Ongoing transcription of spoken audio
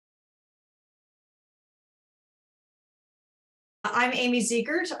I'm Amy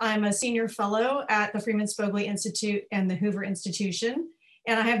Ziegert. I'm a senior fellow at the Freeman Spogli Institute and the Hoover Institution,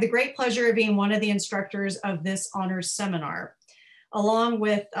 and I have the great pleasure of being one of the instructors of this honors seminar. Along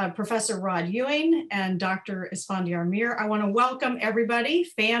with Professor Rod Ewing and Dr. Isfandiar Mir, I want to welcome everybody,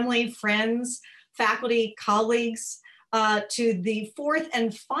 family, friends, faculty, colleagues, to the fourth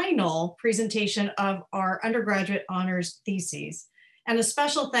and final presentation of our undergraduate honors theses. And a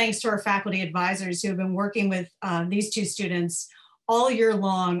special thanks to our faculty advisors who have been working with these two students all year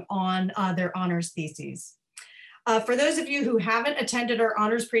long on their honors theses. For those of you who haven't attended our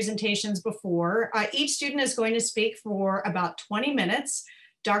honors presentations before, each student is going to speak for about 20 minutes.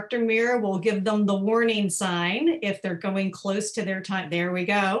 Dr. Mir will give them the warning sign if they're going close to their time. There we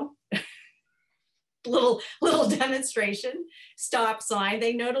go. little demonstration, stop sign.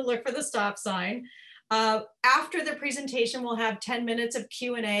 They know to look for the stop sign. After the presentation, we'll have 10 minutes of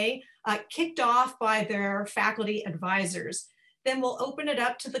Q&A kicked off by their faculty advisors. Then we'll open it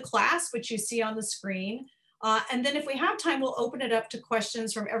up to the class, which you see on the screen. And then if we have time, we'll open it up to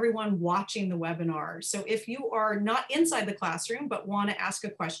questions from everyone watching the webinar. So if you are not inside the classroom, but want to ask a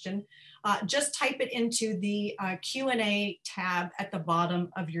question, just type it into the Q&A tab at the bottom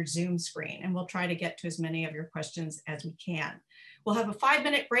of your Zoom screen, and we'll try to get to as many of your questions as we can. We'll have a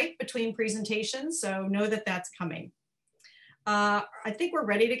 5-minute break between presentations, so know that that's coming. I think we're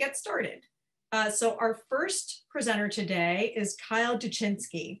ready to get started. So our first presenter today is CKyle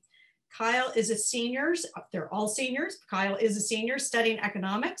Duchynski. Kyle is a senior, they're all seniors. Kyle is a senior studying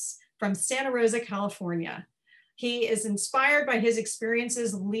economics from Santa Rosa, California. He is inspired by his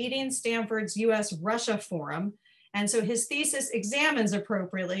experiences leading Stanford's US-Russia Forum. And so his thesis examines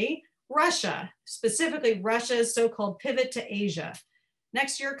appropriately Russia, specifically Russia's so-called pivot to Asia.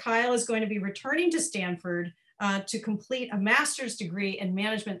 Next year, Kyle is going to be returning to Stanford to complete a master's degree in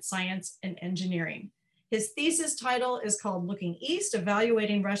management science and engineering. His thesis title is called Looking East,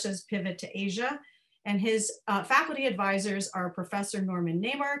 Evaluating Russia's Pivot to Asia. And his faculty advisors are Professor Norman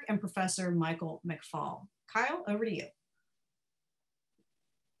Naimark and Professor Michael McFall. Kyle, over to you.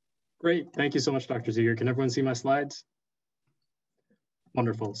 Great, thank you so much, Dr. Ziegert. Can everyone see my slides?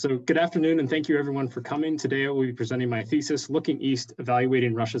 Wonderful. So good afternoon, and thank you everyone for coming. Today I will be presenting my thesis, Looking East,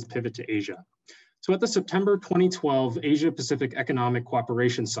 Evaluating Russia's Pivot to Asia. So at the September 2012 Asia-Pacific Economic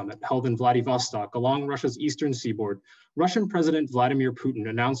Cooperation Summit held in Vladivostok along Russia's eastern seaboard, Russian President Vladimir Putin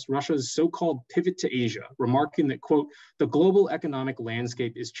announced Russia's so-called pivot to Asia, remarking that, quote, the global economic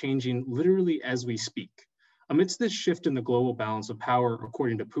landscape is changing literally as we speak. Amidst this shift in the global balance of power,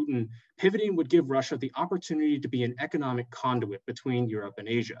 according to Putin, pivoting would give Russia the opportunity to be an economic conduit between Europe and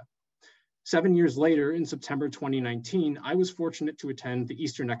Asia. 7 years later, in September 2019, I was fortunate to attend the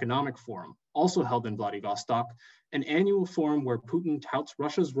Eastern Economic Forum, also held in Vladivostok, an annual forum where Putin touts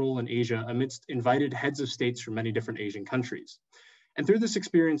Russia's role in Asia amidst invited heads of states from many different Asian countries. And through this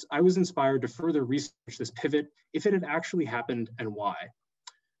experience, I was inspired to further research this pivot, if it had actually happened and why.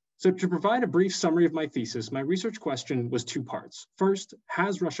 So to provide a brief summary of my thesis, my research question was 2 parts. First,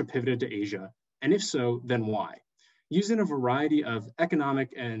 has Russia pivoted to Asia? And if so, then why? Using a variety of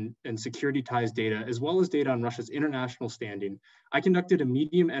economic and security ties data, as well as data on Russia's international standing, I conducted a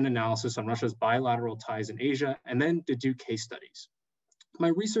medium-end analysis on Russia's bilateral ties in Asia, and then did 2 case studies. My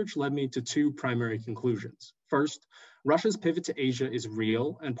research led me to 2 primary conclusions. First, Russia's pivot to Asia is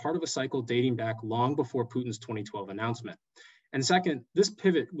real and part of a cycle dating back long before Putin's 2012 announcement. And second, this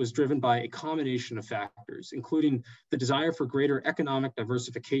pivot was driven by a combination of factors, including the desire for greater economic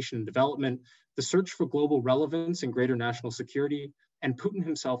diversification and development, the search for global relevance and greater national security, and Putin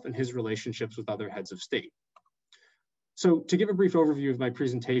himself and his relationships with other heads of state. So to give a brief overview of my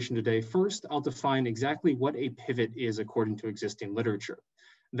presentation today, first, I'll define exactly what a pivot is according to existing literature.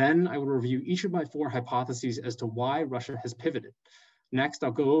 Then I will review each of my 4 hypotheses as to why Russia has pivoted. Next,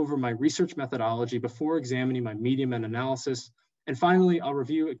 I'll go over my research methodology before examining my medium-end analysis. And finally, I'll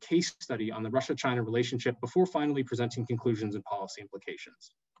review a case study on the Russia-China relationship before finally presenting conclusions and policy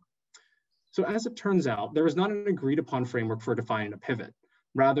implications. So as it turns out, there is not an agreed upon framework for defining a pivot.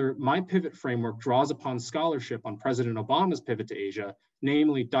 Rather, my pivot framework draws upon scholarship on President Obama's pivot to Asia,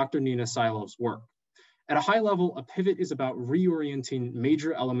 namely Dr. Nina Silov's work. At a high level, a pivot is about reorienting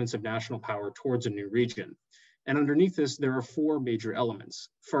major elements of national power towards a new region. And underneath this, there are 4 major elements.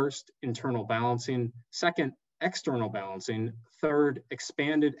 First, internal balancing. Second, external balancing. Third,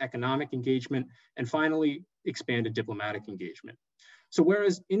 expanded economic engagement. And finally, expanded diplomatic engagement. So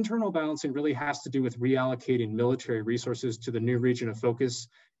whereas internal balancing really has to do with reallocating military resources to the new region of focus,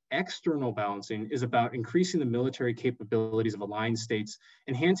 external balancing is about increasing the military capabilities of aligned states,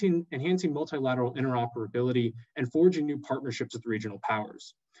 enhancing multilateral interoperability, and forging new partnerships with regional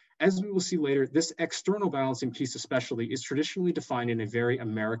powers. As we will see later, this external balancing piece especially is traditionally defined in a very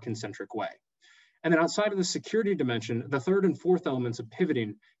American-centric way. And then outside of the security dimension, the third and fourth elements of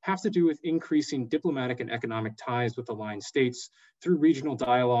pivoting have to do with increasing diplomatic and economic ties with aligned states through regional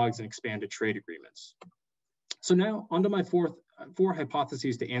dialogues and expanded trade agreements. So now onto my four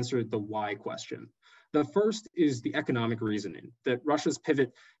hypotheses to answer the why question. The first is the economic reasoning, that Russia's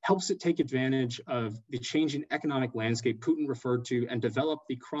pivot helps it take advantage of the changing economic landscape Putin referred to and develop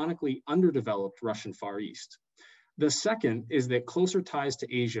the chronically underdeveloped Russian Far East. The second is that closer ties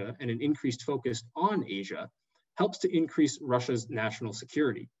to Asia and an increased focus on Asia helps to increase Russia's national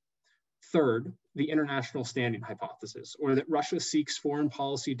security. Third, the international standing hypothesis, or that Russia seeks foreign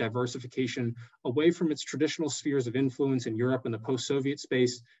policy diversification away from its traditional spheres of influence in Europe and the post-Soviet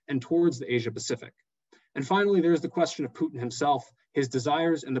space and towards the Asia-Pacific. And finally, there's the question of Putin himself, his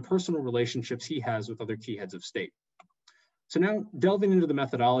desires, and the personal relationships he has with other key heads of state. So now, delving into the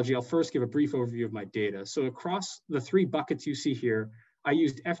methodology, I'll first give a brief overview of my data. So across the three buckets you see here, I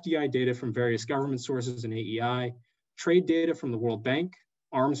used FDI data from various government sources in AEI, trade data from the World Bank,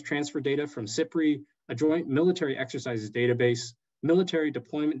 arms transfer data from CIPRI, a joint military exercises database, military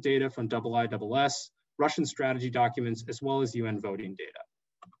deployment data from IISS, Russian strategy documents, as well as UN voting data.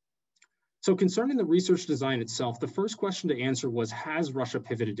 So concerning the research design itself, the first question to answer was, has Russia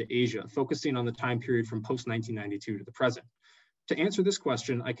pivoted to Asia, focusing on the time period from post-1992 to the present? To answer this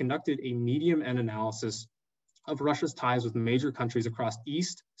question, I conducted a medium-end analysis of Russia's ties with major countries across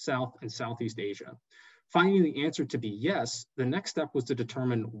East, South, and Southeast Asia. Finding the answer to be yes, the next step was to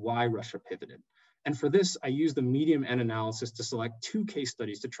determine why Russia pivoted. And for this, I used the medium-end analysis to select two case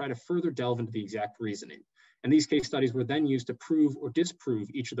studies to try to further delve into the exact reasoning. And these case studies were then used to prove or disprove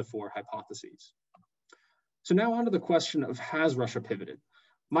each of the four hypotheses. So now on to the question of, has Russia pivoted?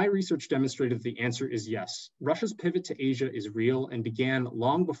 My research demonstrated that the answer is yes. Russia's pivot to Asia is real and began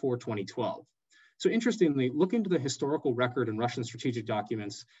long before 2012. So interestingly, looking to the historical record in Russian strategic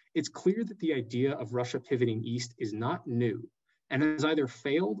documents, it's clear that the idea of Russia pivoting east is not new and has either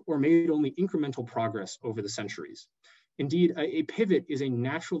failed or made only incremental progress over the centuries. Indeed, a pivot is a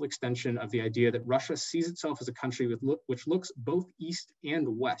natural extension of the idea that Russia sees itself as a country which looks both east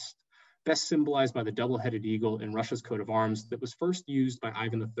and west, best symbolized by the double-headed eagle in Russia's coat of arms that was first used by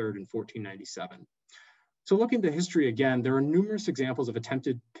Ivan III in 1497. So looking to history again, there are numerous examples of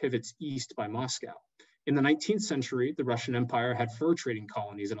attempted pivots east by Moscow. In the 19th century, the Russian Empire had fur trading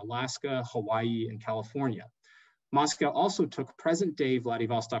colonies in Alaska, Hawaii, and California. Moscow also took present-day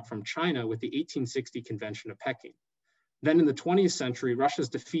Vladivostok from China with the 1860 Convention of Peking. Then in the 20th century, Russia's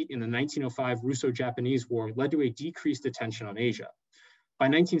defeat in the 1905 Russo-Japanese War led to a decreased attention on Asia. By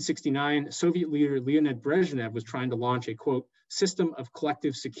 1969, Soviet leader Leonid Brezhnev was trying to launch a, quote, system of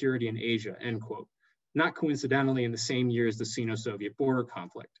collective security in Asia, end quote, not coincidentally in the same year as the Sino-Soviet border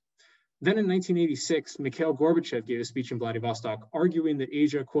conflict. Then in 1986, Mikhail Gorbachev gave a speech in Vladivostok arguing that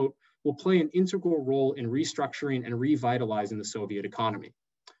Asia, quote, will play an integral role in restructuring and revitalizing the Soviet economy.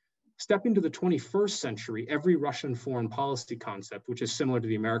 Stepping to the 21st century, every Russian foreign policy concept, which is similar to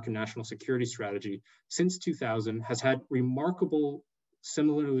the American national security strategy since 2000, has had remarkable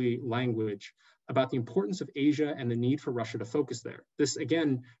similarly language about the importance of Asia and the need for Russia to focus there. This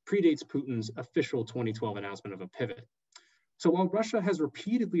again predates Putin's official 2012 announcement of a pivot. So while Russia has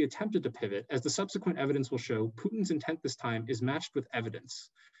repeatedly attempted to pivot, as the subsequent evidence will show, Putin's intent this time is matched with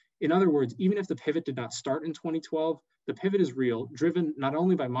evidence. In other words, even if the pivot did not start in 2012, the pivot is real, driven not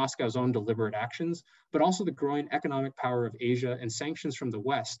only by Moscow's own deliberate actions, but also the growing economic power of Asia and sanctions from the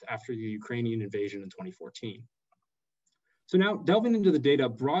West after the Ukrainian invasion in 2014. So now delving into the data,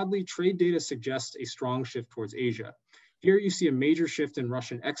 broadly, trade data suggests a strong shift towards Asia. Here you see a major shift in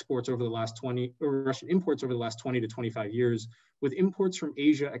Russian exports over the last Russian imports over the last 20 to 25 years, with imports from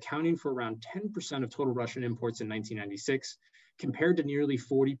Asia accounting for around 10% of total Russian imports in 1996, compared to nearly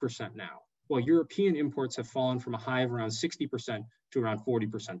 40% now, while European imports have fallen from a high of around 60% to around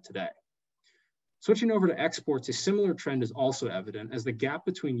 40% today. Switching over to exports, a similar trend is also evident as the gap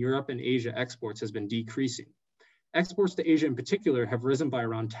between Europe and Asia exports has been decreasing. Exports to Asia in particular have risen by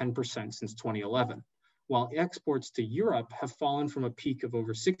around 10% since 2011, while exports to Europe have fallen from a peak of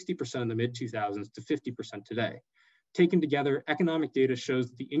over 60% in the mid-2000s to 50% today. Taken together, economic data shows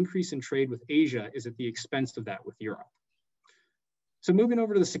that the increase in trade with Asia is at the expense of that with Europe. So moving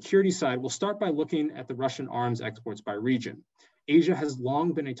over to the security side, we'll start by looking at the Russian arms exports by region. Asia has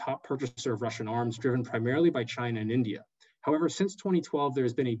long been a top purchaser of Russian arms, driven primarily by China and India. However, since 2012, there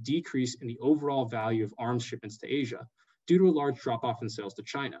has been a decrease in the overall value of arms shipments to Asia due to a large drop-off in sales to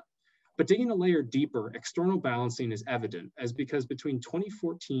China. But digging a layer deeper, external balancing is evident, as because between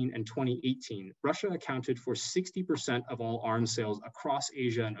 2014 and 2018, Russia accounted for 60% of all arms sales across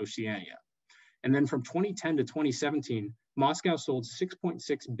Asia and Oceania. And then from 2010 to 2017, Moscow sold $6.6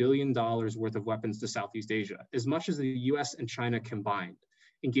 billion worth of weapons to Southeast Asia, as much as the US and China combined,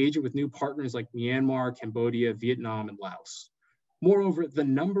 engaging with new partners like Myanmar, Cambodia, Vietnam, and Laos. Moreover, the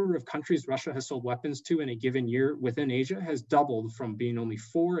number of countries Russia has sold weapons to in a given year within Asia has doubled from being only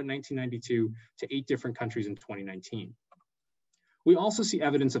 4 in 1992 to 8 different countries in 2019. We also see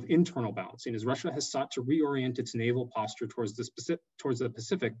evidence of internal balancing as Russia has sought to reorient its naval posture towards the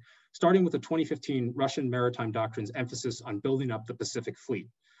Pacific, starting with the 2015 Russian maritime doctrine's emphasis on building up the Pacific Fleet.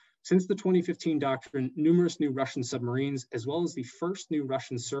 Since the 2015 doctrine, numerous new Russian submarines, as well as the first new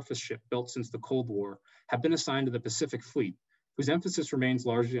Russian surface ship built since the Cold War, have been assigned to the Pacific Fleet, whose emphasis remains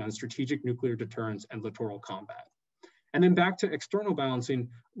largely on strategic nuclear deterrence and littoral combat. And then back to external balancing,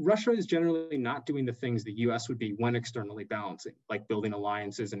 Russia is generally not doing the things the US would be when externally balancing, like building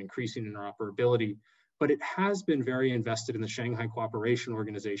alliances and increasing interoperability, but it has been very invested in the Shanghai Cooperation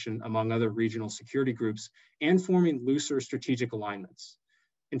Organization, among other regional security groups, and forming looser strategic alignments.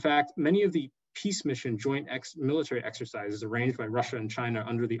 In fact, many of the peace mission joint military exercises arranged by Russia and China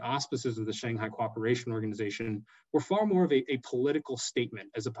under the auspices of the Shanghai Cooperation Organization were far more of a political statement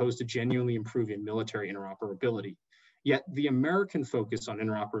as opposed to genuinely improving military interoperability. Yet the American focus on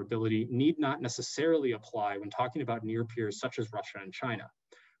interoperability need not necessarily apply when talking about near peers such as Russia and China.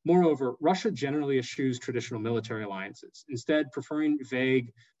 Moreover, Russia generally eschews traditional military alliances, instead preferring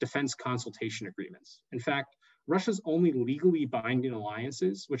vague defense consultation agreements. In fact, Russia's only legally binding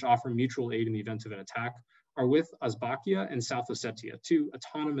alliances, which offer mutual aid in the event of an attack, are with Uzbekistan and South Ossetia, 2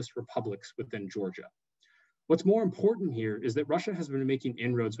 autonomous republics within Georgia. What's more important here is that Russia has been making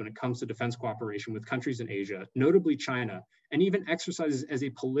inroads when it comes to defense cooperation with countries in Asia, notably China, and even exercises as a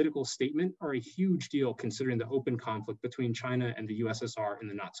political statement are a huge deal considering the open conflict between China and the USSR in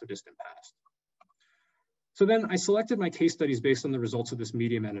the not so distant past. So then I selected my case studies based on the results of this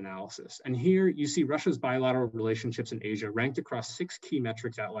medium end analysis. And here you see Russia's bilateral relationships in Asia ranked across 6 key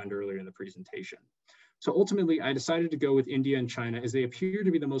metrics outlined earlier in the presentation. So ultimately, I decided to go with India and China as they appear to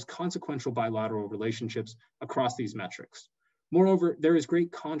be the most consequential bilateral relationships across these metrics. Moreover, there is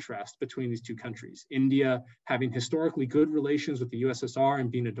great contrast between these 2 countries. India having historically good relations with the USSR and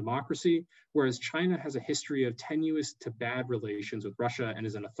being a democracy, whereas China has a history of tenuous to bad relations with Russia and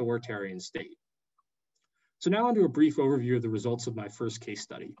is an authoritarian state. So now onto a brief overview of the results of my first case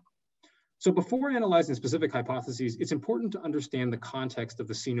study. So before analyzing specific hypotheses, it's important to understand the context of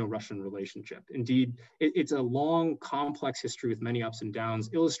the Sino-Russian relationship. Indeed, it's a long, complex history with many ups and downs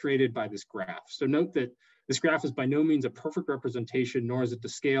illustrated by this graph. So note that this graph is by no means a perfect representation, nor is it to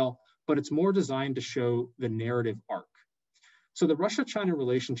scale, but it's more designed to show the narrative arc. So the Russia-China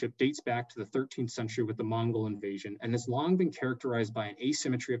relationship dates back to the 13th century with the Mongol invasion and has long been characterized by an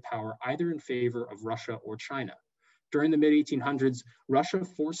asymmetry of power either in favor of Russia or China. During the mid-1800s, Russia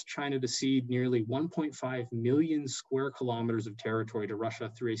forced China to cede nearly 1.5 million square kilometers of territory to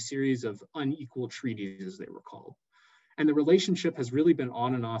Russia through a series of unequal treaties, as they were called. And the relationship has really been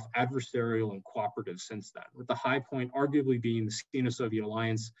on and off adversarial and cooperative since then, with the high point arguably being the Sino-Soviet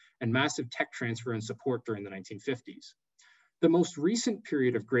alliance and massive tech transfer and support during the 1950s. The most recent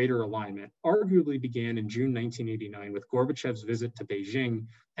period of greater alignment arguably began in June 1989 with Gorbachev's visit to Beijing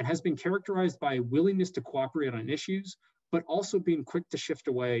and has been characterized by a willingness to cooperate on issues, but also being quick to shift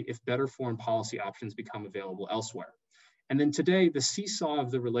away if better foreign policy options become available elsewhere. And then today, the seesaw of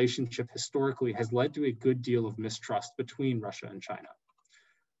the relationship historically has led to a good deal of mistrust between Russia and China.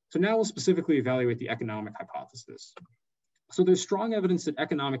 So now we'll specifically evaluate the economic hypothesis. So there's strong evidence that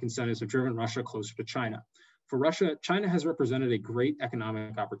economic incentives have driven Russia closer to China. For Russia, China has represented a great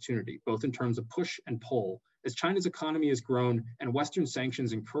economic opportunity, both in terms of push and pull, as China's economy has grown and Western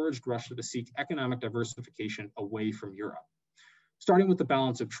sanctions encouraged Russia to seek economic diversification away from Europe. Starting with the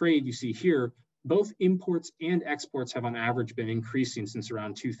balance of trade you see here, both imports and exports have on average been increasing since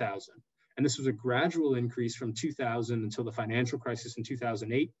around 2000. And this was a gradual increase from 2000 until the financial crisis in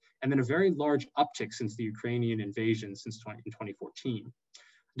 2008, and then a very large uptick since the Ukrainian invasion in 2014.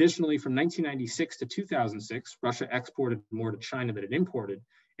 Additionally, from 1996 to 2006, Russia exported more to China than it imported.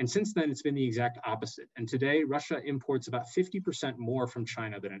 And since then, it's been the exact opposite. And today, Russia imports about 50% more from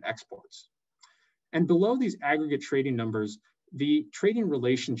China than it exports. And below these aggregate trading numbers, the trading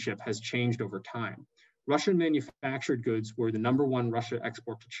relationship has changed over time. Russian manufactured goods were the #1 Russia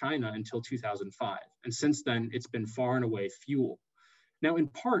export to China until 2005. And since then, it's been far and away fuel. Now, in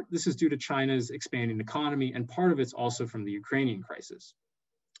part, this is due to China's expanding economy, and part of it's also from the Ukrainian crisis.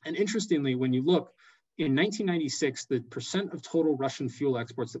 And interestingly, when you look, In 1996, the percent of total Russian fuel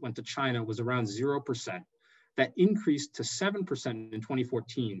exports that went to China was around 0%. That increased to 7% in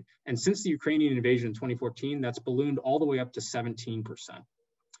 2014. And since the Ukrainian invasion in 2014, that's ballooned all the way up to 17%.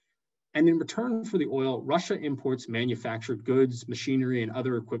 And in return for the oil, Russia imports manufactured goods, machinery, and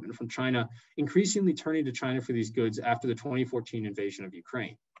other equipment from China, increasingly turning to China for these goods after the 2014 invasion of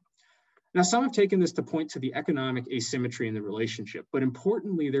Ukraine. Now, some have taken this to point to the economic asymmetry in the relationship, but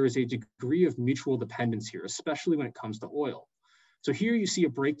importantly, there is a degree of mutual dependence here, especially when it comes to oil. So here you see a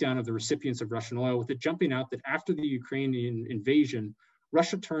breakdown of the recipients of Russian oil, with it jumping out that after the Ukrainian invasion,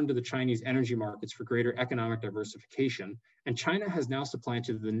 Russia turned to the Chinese energy markets for greater economic diversification, and China has now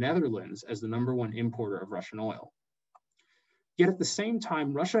supplanted the Netherlands as the #1 importer of Russian oil. Yet at the same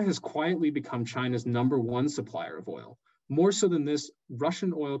time, Russia has quietly become China's #1 supplier of oil. More so than this,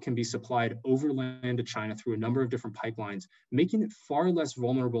 Russian oil can be supplied overland to China through a number of different pipelines, making it far less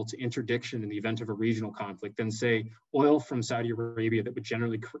vulnerable to interdiction in the event of a regional conflict than, say, oil from Saudi Arabia that would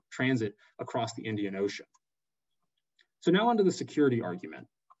generally transit across the Indian Ocean. So now onto the security argument.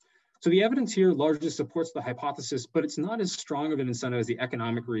 So the evidence here largely supports the hypothesis, but it's not as strong of an incentive as the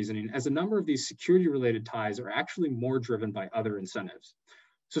economic reasoning, as a number of these security-related ties are actually more driven by other incentives.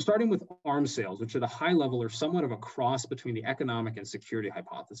 So starting with arms sales, which at a high level are somewhat of a cross between the economic and security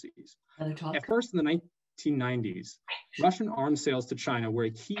hypotheses. At first, in the 1990s, Russian arms sales to China were a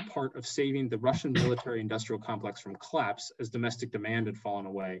key part of saving the Russian military-industrial complex from collapse as domestic demand had fallen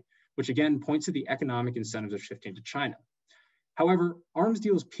away, which again points to the economic incentives of shifting to China. However, arms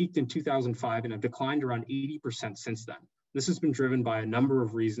deals peaked in 2005 and have declined around 80% since then. This has been driven by a number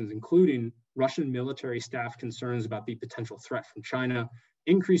of reasons, including Russian military staff concerns about the potential threat from China,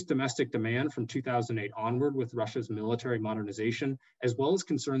 increased domestic demand from 2008 onward with Russia's military modernization, as well as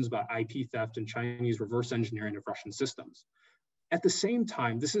concerns about IP theft and Chinese reverse engineering of Russian systems. At the same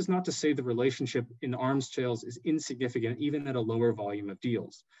time, this is not to say the relationship in arms sales is insignificant, even at a lower volume of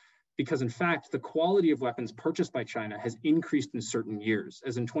deals. Because in fact, the quality of weapons purchased by China has increased in certain years.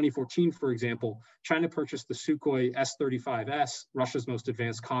 As in 2014, for example, China purchased the Sukhoi S-35S, Russia's most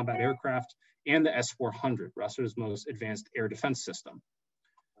advanced combat aircraft, and the S-400, Russia's most advanced air defense system.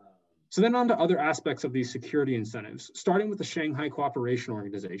 So then on to other aspects of these security incentives, starting with the Shanghai Cooperation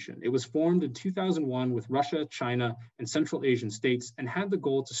Organization. It was formed in 2001 with Russia, China, and Central Asian states, and had the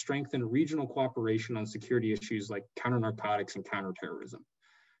goal to strengthen regional cooperation on security issues like counter-narcotics and counterterrorism.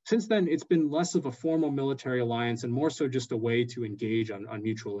 Since then, it's been less of a formal military alliance and more so just a way to engage on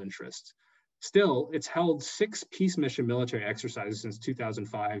mutual interests. Still, it's held 6 peace mission military exercises since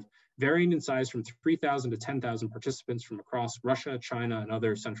 2005, varying in size from 3,000 to 10,000 participants from across Russia, China, and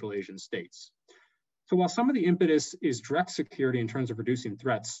other Central Asian states. So while some of the impetus is direct security in terms of reducing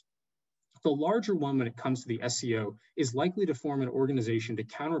threats, the larger one when it comes to the SCO is likely to form an organization to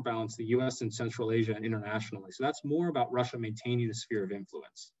counterbalance the US and Central Asia and internationally. So that's more about Russia maintaining a sphere of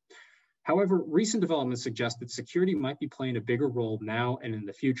influence. However, recent developments suggest that security might be playing a bigger role now and in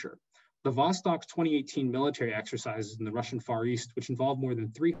the future. The Vostok's 2018 military exercises in the Russian Far East, which involved more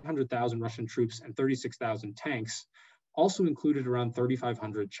than 300,000 Russian troops and 36,000 tanks, also included around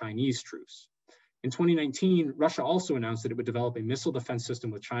 3,500 Chinese troops. In 2019, Russia also announced that it would develop a missile defense system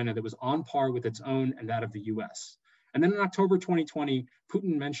with China that was on par with its own and that of the US. And then in October 2020,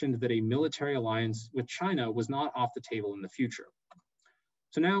 Putin mentioned that a military alliance with China was not off the table in the future.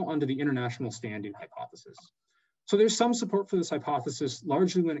 So now onto the international standing hypothesis. So there's some support for this hypothesis,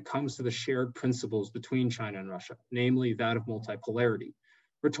 largely when it comes to the shared principles between China and Russia, namely that of multipolarity.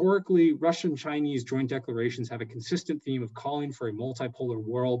 Rhetorically, Russian-Chinese joint declarations have a consistent theme of calling for a multipolar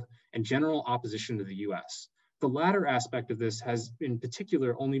world and general opposition to the US. The latter aspect of this has in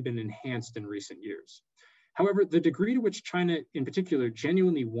particular only been enhanced in recent years. However, the degree to which China in particular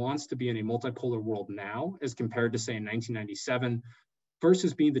genuinely wants to be in a multipolar world now, as compared to say in 1997,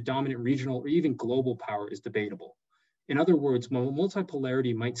 versus being the dominant regional or even global power is debatable. In other words, while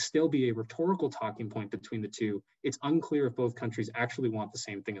multipolarity might still be a rhetorical talking point between the two, it's unclear if both countries actually want the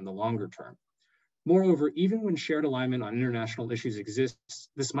same thing in the longer term. Moreover, even when shared alignment on international issues exists,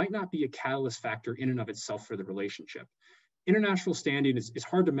 this might not be a catalyst factor in and of itself for the relationship. International standing is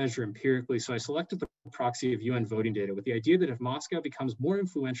hard to measure empirically, so I selected the proxy of UN voting data with the idea that if Moscow becomes more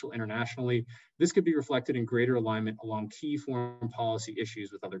influential internationally, this could be reflected in greater alignment along key foreign policy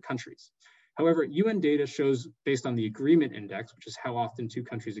issues with other countries. However, UN data shows, based on the agreement index, which is how often two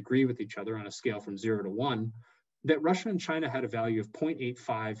countries agree with each other on a scale from 0 to 1, that Russia and China had a value of 0.85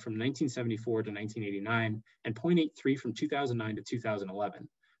 from 1974 to 1989 and 0.83 from 2009 to 2011.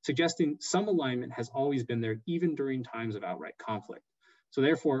 Suggesting some alignment has always been there, even during times of outright conflict. So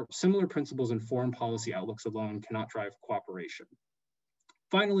therefore, similar principles in foreign policy outlooks alone cannot drive cooperation.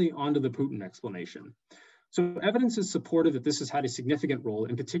 Finally, on to the Putin explanation. So evidence is supportive that this has had a significant role,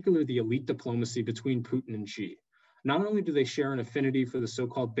 in particular the elite diplomacy between Putin and Xi. Not only do they share an affinity for the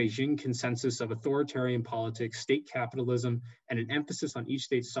so-called Beijing consensus of authoritarian politics, state capitalism, and an emphasis on each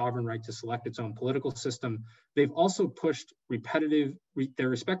state's sovereign right to select its own political system, they've also pushed their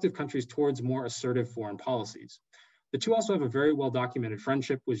respective countries towards more assertive foreign policies. The two also have a very well-documented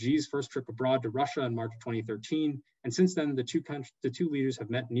friendship, with Xi's first trip abroad to Russia in March 2013, and since then, the two leaders have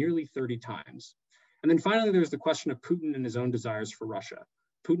met nearly 30 times. And then finally, there's the question of Putin and his own desires for Russia.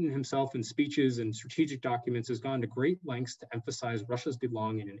 Putin himself, in speeches and strategic documents, has gone to great lengths to emphasize Russia's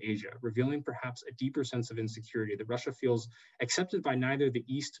belonging in Asia, revealing perhaps a deeper sense of insecurity that Russia feels accepted by neither the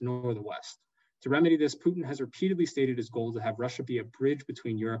East nor the West. To remedy this, Putin has repeatedly stated his goal to have Russia be a bridge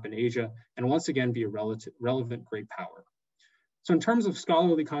between Europe and Asia, and once again be a relevant great power. So in terms of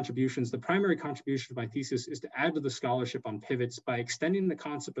scholarly contributions, the primary contribution of my thesis is to add to the scholarship on pivots by extending the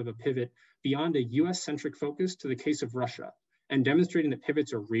concept of a pivot beyond a US-centric focus to the case of Russia, and demonstrating that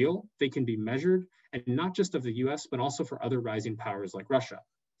pivots are real, they can be measured, and not just of the US, but also for other rising powers like Russia.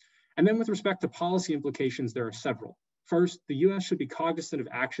 And then with respect to policy implications, there are several. First, the US should be cognizant of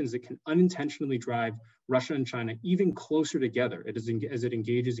actions that can unintentionally drive Russia and China even closer together as it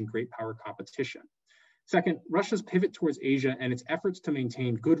engages in great power competition. Second, Russia's pivot towards Asia and its efforts to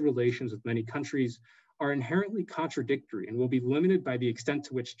maintain good relations with many countries are inherently contradictory and will be limited by the extent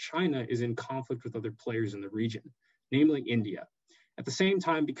to which China is in conflict with other players in the region, namely India. At the same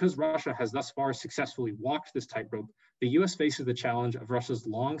time, because Russia has thus far successfully walked this tightrope, the US faces the challenge of Russia's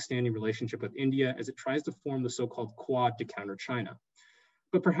long-standing relationship with India as it tries to form the so-called Quad to counter China.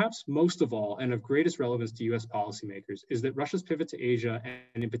 But perhaps most of all, and of greatest relevance to US policymakers, is that Russia's pivot to Asia,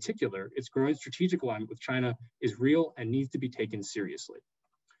 and in particular, its growing strategic alignment with China, is real and needs to be taken seriously.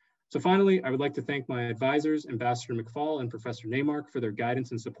 So finally, I would like to thank my advisors, Ambassador McFall and Professor Neymark, for their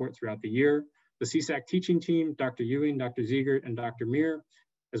guidance and support throughout the year, the CISAC teaching team, Dr. Ewing, Dr. Ziegert, and Dr. Mir,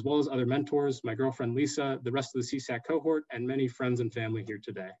 as well as other mentors, my girlfriend Lisa, the rest of the CISAC cohort, and many friends and family here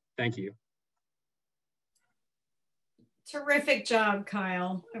today. Thank you. Terrific job,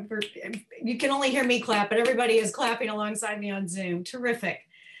 Kyle. You can only hear me clap, but everybody is clapping alongside me on Zoom. Terrific.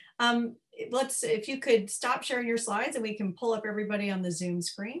 If you could stop sharing your slides and we can pull up everybody on the Zoom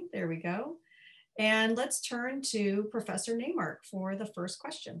screen. There we go. And let's turn to Professor Neymark for the first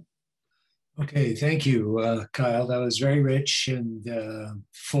question. Okay, thank you, Kyle. That was very rich and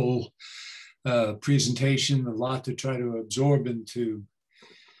full presentation, a lot to try to absorb into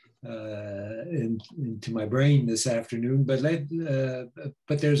my brain this afternoon, but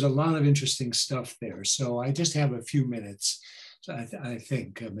there's a lot of interesting stuff there. So I just have a few minutes. So I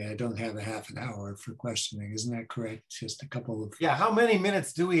think, I mean, I don't have a half an hour for questioning. Isn't that correct? Just a couple of. Yeah, how many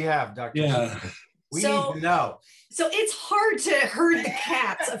minutes do we have, Dr. Yeah. We need to know. So it's hard to herd the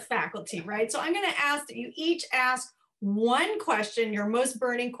cats of faculty, right? So I'm going to ask that you each ask one question, your most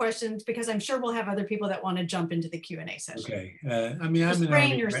burning questions, because I'm sure we'll have other people that want to jump into the Q&A session. Okay. I mean, I'm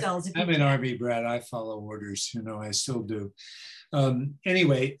an Army brat. I follow orders, you know, I still do.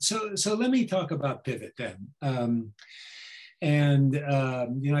 Anyway, so let me talk about pivot then.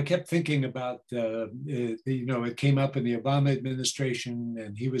 You know, I kept thinking about, you know, it came up in the Obama administration,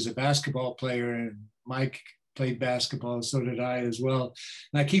 and he was a basketball player, and Mike played basketball, so did I as well.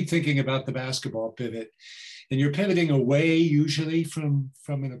 And I keep thinking about the basketball pivot. And you're pivoting away usually from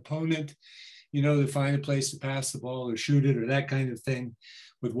an opponent, you know, to find a place to pass the ball or shoot it or that kind of thing,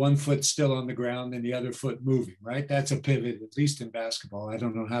 with one foot still on the ground and the other foot moving, right? That's a pivot, at least in basketball. I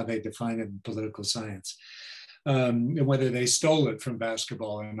don't know how they define it in political science. And whether they stole it from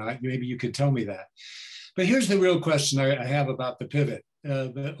basketball or not, maybe you could tell me that. But here's the real question I have about the pivot.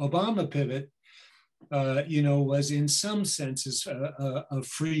 The Obama pivot, you know, was in some senses a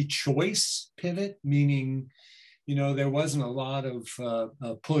free choice pivot, meaning, you know, there wasn't a lot of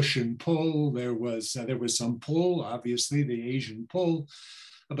push and pull. There was some pull, obviously the Asian pull,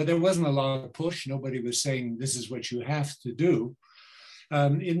 but there wasn't a lot of push. Nobody was saying this is what you have to do.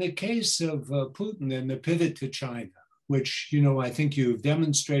 In the case of Putin and the pivot to China, which, you know, I think you've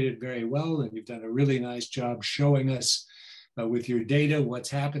demonstrated very well, and you've done a really nice job showing us with your data what's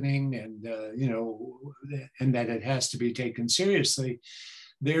happening, and, you know, and that it has to be taken seriously.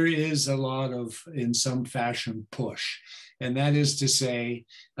 There is a lot of, in some fashion, push. And that is to say,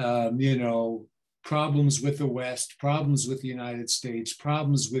 you know, problems with the West, problems with the United States,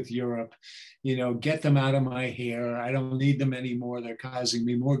 problems with Europe, you know, get them out of my hair. I don't need them anymore. They're causing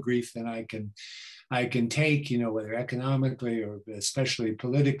me more grief than I can take, you know, whether economically or especially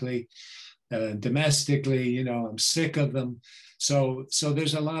politically. domestically. You know, I'm sick of them. So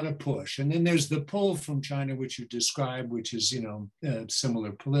there's a lot of push. And then there's the pull from China, which you described, which is, you know,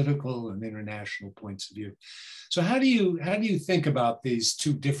 similar political and international points of view. So how do you think about these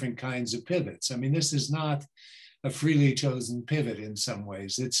two different kinds of pivots? I mean, this is not a freely chosen pivot in some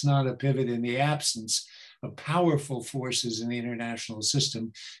ways. It's not a pivot in the absence of powerful forces in the international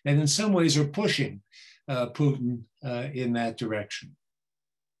system, and in some ways are pushing Putin in that direction.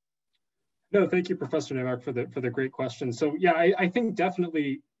 No, thank you, Professor Neymark, for the great question. So yeah, I think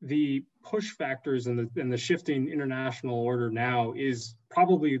definitely the push factors and the shifting international order now is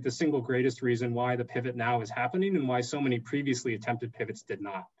probably the single greatest reason why the pivot now is happening and why so many previously attempted pivots did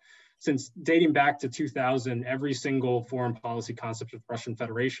not. Since dating back to 2000, every single foreign policy concept of the Russian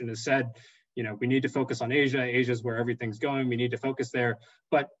Federation has said, you know, we need to focus on Asia. Asia is where everything's going. We need to focus there.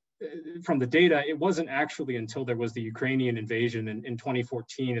 But from the data, it wasn't actually until there was the Ukrainian invasion in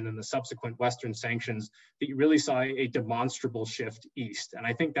 2014 and then the subsequent Western sanctions that you really saw a demonstrable shift east. And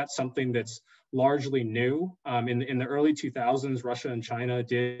I think that's something that's largely new. In the early 2000s, Russia and China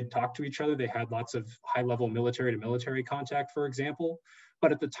did talk to each other. They had lots of high-level military to military contact, for example.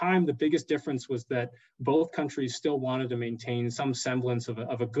 But at the time, the biggest difference was that both countries still wanted to maintain some semblance of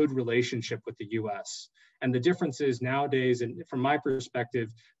a good relationship with the US. And the difference is nowadays, and from my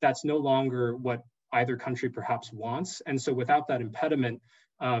perspective, that's no longer what either country perhaps wants. And so without that impediment,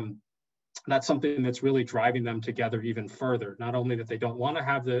 that's something that's really driving them together even further. Not only that they don't want to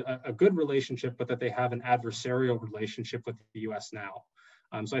have a good relationship, but that they have an adversarial relationship with the US now.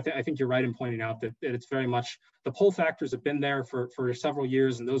 So I think you're right in pointing out that it's very much, the pull factors have been there for several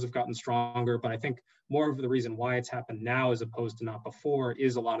years and those have gotten stronger, but I think more of the reason why it's happened now as opposed to not before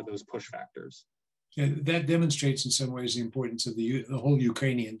is a lot of those push factors. Yeah, that demonstrates in some ways the importance of the whole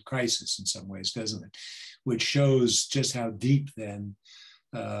Ukrainian crisis in some ways, doesn't it? Which shows just how deep then,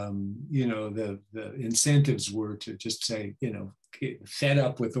 you know, the incentives were to just say, you know, fed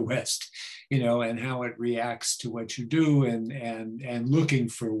up with the West, you know, and how it reacts to what you do and looking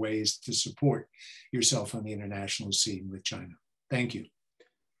for ways to support yourself on the international scene with China. Thank you.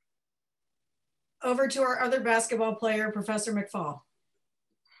 Over to our other basketball player, Professor McFall.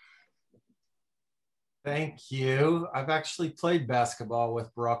 Thank you. I've actually played basketball with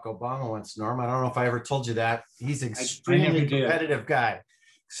Barack Obama once, Norm. I don't know if I ever told you that. He's an extremely competitive guy.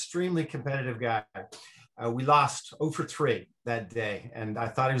 Extremely competitive guy. We lost 0-for-3 that day, and I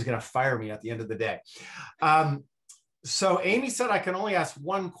thought he was going to fire me at the end of the day. So Amy said I can only ask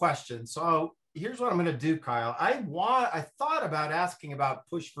one question. So here's what I'm going to do, Kyle. I thought about asking about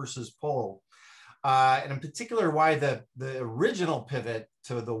push versus pull, and in particular why the original pivot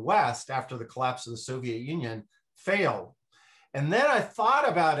to the West after the collapse of the Soviet Union failed. And then I thought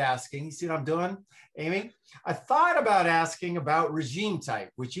about asking, you see what I'm doing, Amy? I thought about asking about regime type,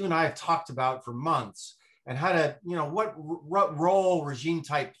 which you and I have talked about for months, and how to, you know, what role regime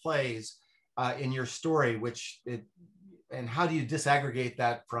type plays in your story, and how do you disaggregate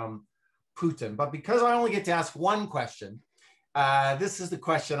that from Putin? But because I only get to ask one question, this is the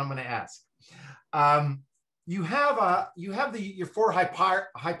question I'm going to ask. You have your four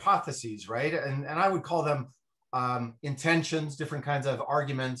hypotheses, right? And I would call them intentions, different kinds of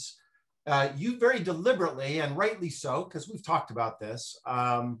arguments. You very deliberately and rightly so, because we've talked about this,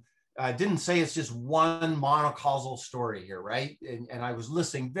 didn't say it's just one monocausal story here, right? And I was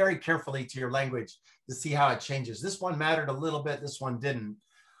listening very carefully to your language to see how it changes. This one mattered a little bit, this one didn't.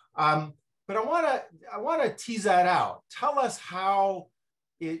 But I want to tease that out. Tell us how,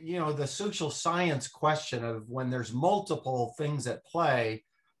 you know, the social science question of when there's multiple things at play,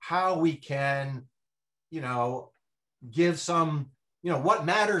 how we can, you know, give some, you know, what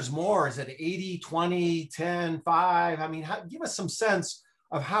matters more? Is it 80, 20, 10, 5? I mean, give us some sense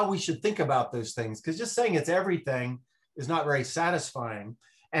of how we should think about those things, because just saying it's everything is not very satisfying.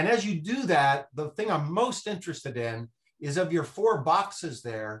 And as you do that, the thing I'm most interested in is of your 4 boxes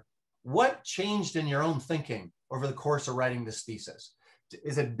there, what changed in your own thinking over the course of writing this thesis?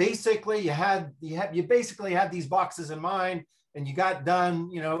 Is it basically you basically had these boxes in mind and you got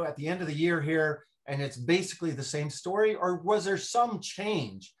done, you know, at the end of the year here, and it's basically the same story? Or was there some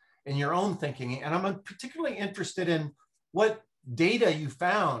change in your own thinking? And I'm particularly interested in what data you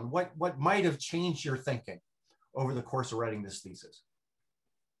found, what might have changed your thinking over the course of writing this thesis.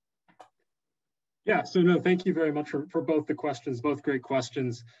 Yeah, so no, thank you very much for both the questions, both great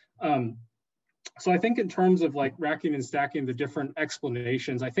questions. So I think in terms of like racking and stacking the different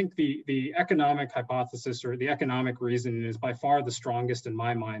explanations, I think the economic hypothesis or the economic reasoning is by far the strongest in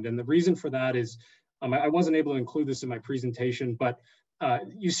my mind. And the reason for that is, I wasn't able to include this in my presentation, but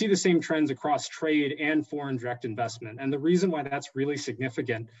you see the same trends across trade and foreign direct investment. And the reason why that's really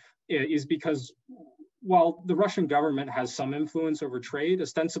significant is because while the Russian government has some influence over trade,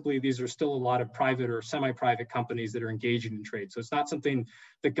 ostensibly these are still a lot of private or semi-private companies that are engaging in trade. So it's not something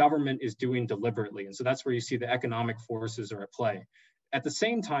the government is doing deliberately. And so that's where you see the economic forces are at play. At the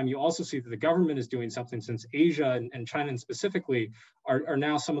same time, you also see that the government is doing something, since Asia and China specifically are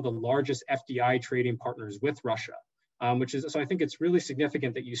now some of the largest FDI trading partners with Russia. So I think it's really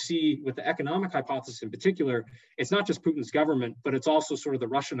significant that you see with the economic hypothesis in particular, it's not just Putin's government, but it's also sort of the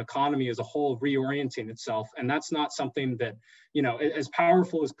Russian economy as a whole reorienting itself. And that's not something that, as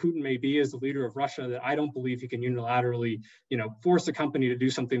powerful as Putin may be as the leader of Russia, that I don't believe he can unilaterally, force a company to do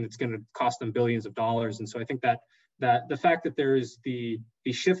something that's going to cost them billions of dollars. And so I think that the fact that there is the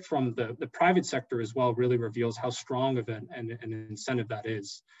shift from the private sector as well really reveals how strong of an incentive that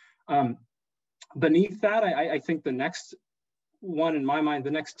is. Beneath that, I think the next one, in my mind,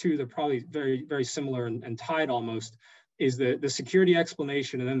 the next two, they're probably very, very similar and tied almost, is the security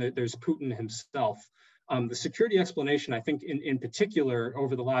explanation, and then there's Putin himself. The security explanation, I think in particular,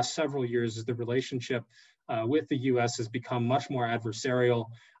 over the last several years, is the relationship with the US has become much more adversarial.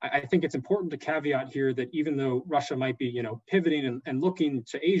 I think it's important to caveat here that even though Russia might be, pivoting and looking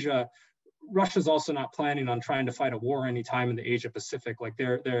to Asia, Russia's also not planning on trying to fight a war anytime in the Asia Pacific. Like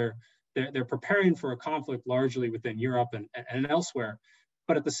they're preparing for a conflict largely within Europe and elsewhere.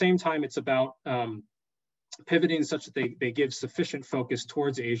 But at the same time, it's about pivoting such that they give sufficient focus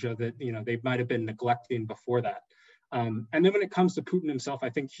towards Asia that they might have been neglecting before that. And then when it comes to Putin himself, I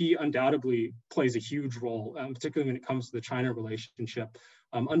think he undoubtedly plays a huge role, particularly when it comes to the China relationship.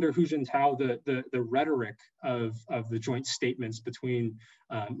 Under Hu Jintao, the rhetoric of the joint statements between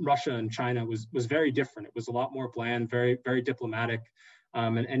Russia and China was very different. It was a lot more bland, very, very diplomatic.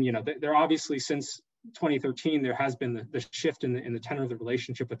 They're obviously, since 2013, there has been the shift in the tenor of the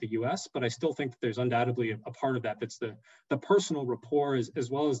relationship with the US, but I still think that there's undoubtedly a part of that that's the personal rapport as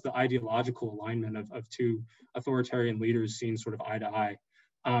well as the ideological alignment of two authoritarian leaders seen sort of eye to eye.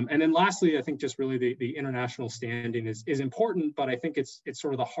 And then lastly, I think just really the international standing is important, but I think it's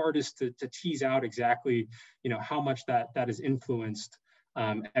sort of the hardest to tease out exactly, how much that has influenced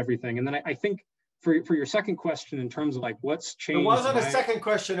everything. And then I think for your second question, in terms of like what's changed. It wasn't a second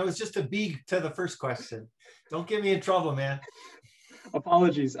question. It was just a B to the first question. Don't get me in trouble, man.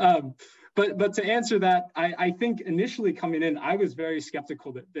 Apologies. But to answer that, I think initially coming in, I was very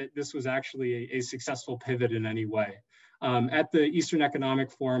skeptical that this was actually a successful pivot in any way. At the Eastern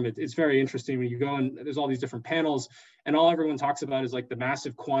Economic Forum, it's very interesting when you go and there's all these different panels, and all everyone talks about is like the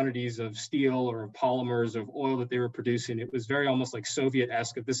massive quantities of steel or polymers of oil that they were producing. It was very almost like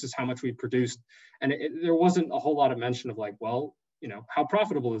Soviet-esque, of this is how much we produced. And there wasn't a whole lot of mention of like, well, how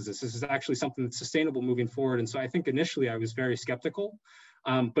profitable is this? This is actually something that's sustainable moving forward. And so I think initially I was very skeptical,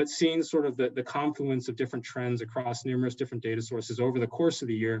 but seeing sort of the confluence of different trends across numerous different data sources over the course of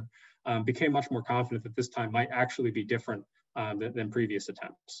the year, became much more confident that this time might actually be different than previous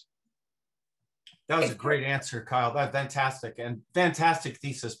attempts. That was a great answer, Kyle. That's fantastic, and fantastic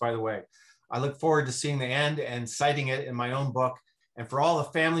thesis, by the way. I look forward to seeing the end and citing it in my own book. And for all the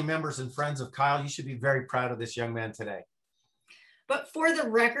family members and friends of Kyle, you should be very proud of this young man today. But for the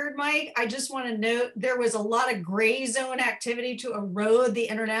record, Mike, I just want to note there was a lot of gray zone activity to erode the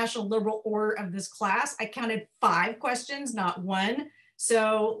international liberal order of this class. I counted 5 questions, not 1.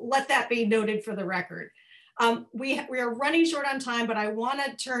 So let that be noted for the record. We are running short on time, but I want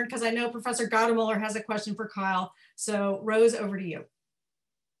to turn, because I know Professor Gaudemuller has a question for Kyle. So Rose, over to you.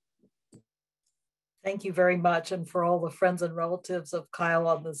 Thank you very much. And for all the friends and relatives of Kyle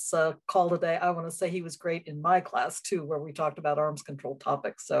on this call today, I want to say he was great in my class too, where we talked about arms control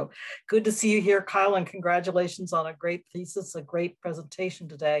topics. So good to see you here, Kyle, and congratulations on a great thesis, a great presentation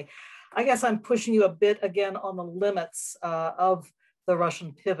today. I guess I'm pushing you a bit again on the limits of the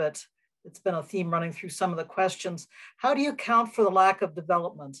Russian pivot. It's been a theme running through some of the questions. How do you account for the lack of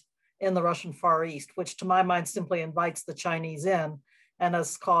development in the Russian Far East, which to my mind simply invites the Chinese in and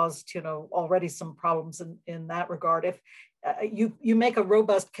has caused, already some problems in that regard? If you make a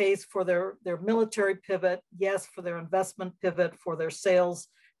robust case for their military pivot, yes, for their investment pivot, for their sales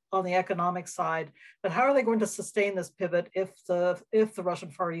on the economic side, but how are they going to sustain this pivot if the Russian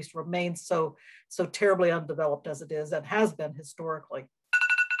Far East remains so terribly undeveloped as it is and has been historically?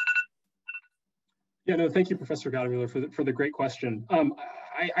 Yeah, no, thank you, Professor Gaudemuller, for the great question.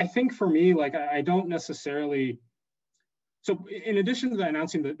 I think for me, like, I don't necessarily, so in addition to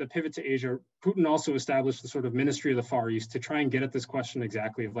announcing the pivot to Asia, Putin also established the sort of Ministry of the Far East to try and get at this question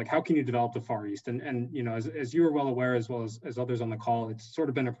exactly of like, how can you develop the Far East? And as you are well aware, as well as others on the call, it's sort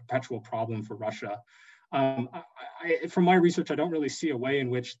of been a perpetual problem for Russia. From my research, I don't really see a way in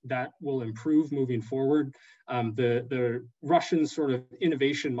which that will improve moving forward. The Russian sort of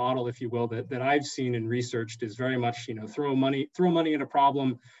innovation model, if you will, that I've seen and researched is very much, throw money at a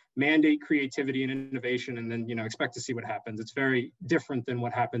problem, mandate creativity and innovation, and then expect to see what happens. It's very different than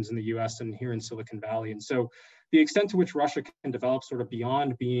what happens in the US and here in Silicon Valley. And so the extent to which Russia can develop sort of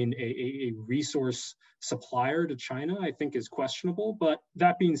beyond being a resource supplier to China, I think is questionable. But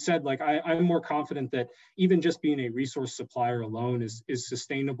that being said, like I'm more confident that even just being a resource supplier alone is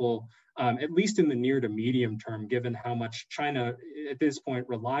sustainable, at least in the near to medium term, given how much China at this point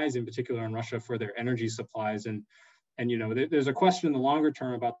relies in particular on Russia for their energy supplies. And there's a question in the longer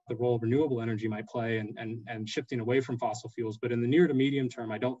term about the role renewable energy might play and shifting away from fossil fuels. But in the near to medium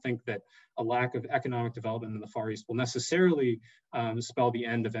term, I don't think that a lack of economic development in the Far East will necessarily spell the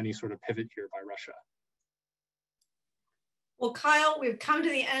end of any sort of pivot here by Russia. Well, Kyle, we've come to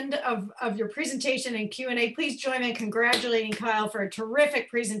the end of your presentation and Q&A. Please join me in congratulating Kyle for a terrific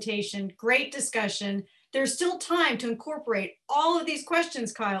presentation, great discussion. There's still time to incorporate all of these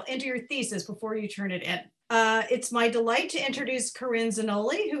questions, Kyle, into your thesis before you turn it in. It's my delight to introduce Corinne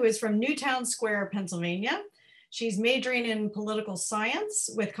Zanolli, who is from Newtown Square, Pennsylvania. She's majoring in political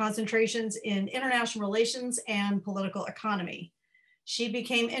science with concentrations in international relations and political economy. She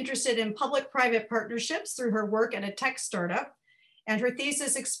became interested in public-private partnerships through her work at a tech startup, and her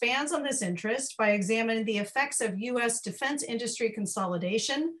thesis expands on this interest by examining the effects of US defense industry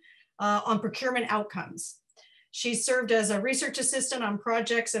consolidation on procurement outcomes. She served as a research assistant on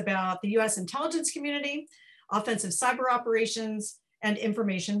projects about the US intelligence community, offensive cyber operations, and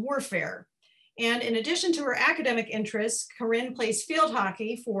information warfare. And in addition to her academic interests, Corinne plays field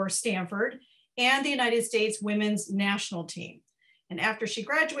hockey for Stanford and the United States women's national team. And after she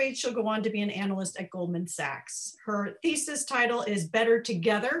graduates, she'll go on to be an analyst at Goldman Sachs. Her thesis title is Better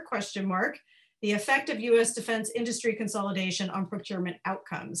Together, ? The Effect of US Defense Industry Consolidation on Procurement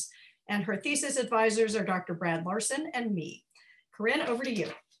Outcomes. And her thesis advisors are Dr. Brad Larson and me. Corinne, over to you.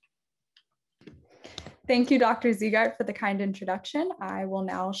 Thank you, Dr. Ziegart, for the kind introduction. I will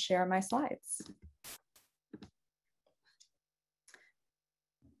now share my slides.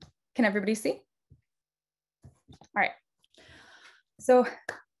 Can everybody see? All right. So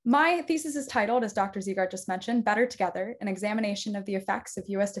my thesis is titled, as Dr. Ziegart just mentioned, Better Together, an examination of the effects of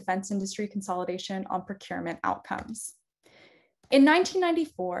US defense industry consolidation on procurement outcomes. In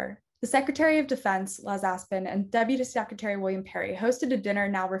 1994, the Secretary of Defense, Les Aspin, and Deputy Secretary William Perry hosted a dinner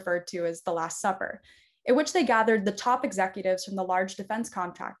now referred to as the Last Supper, in which they gathered the top executives from the large defense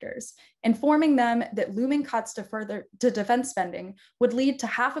contractors, informing them that looming cuts to defense spending would lead to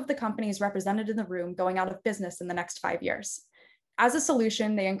half of the companies represented in the room going out of business in the next 5 years. As a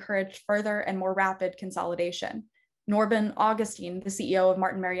solution, they encouraged further and more rapid consolidation. Norman Augustine, the CEO of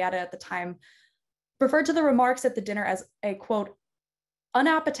Martin Marietta at the time, referred to the remarks at the dinner as a, quote,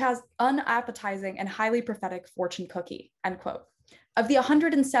 unappetizing and highly prophetic fortune cookie, end quote. Of the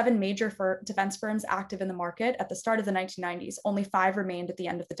 107 major defense firms active in the market at the start of the 1990s, only 5 remained at the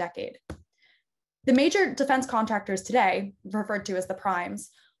end of the decade. The major defense contractors today, referred to as the primes,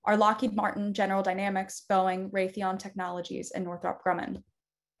 are Lockheed Martin, General Dynamics, Boeing, Raytheon Technologies, and Northrop Grumman.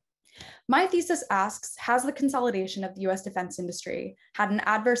 My thesis asks, has the consolidation of the US defense industry had an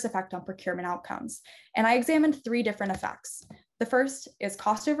adverse effect on procurement outcomes? And I examined 3 different effects. The first is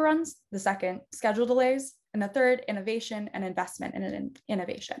cost overruns, the second, schedule delays, and the third, innovation and investment in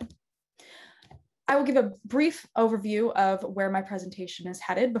innovation. I will give a brief overview of where my presentation is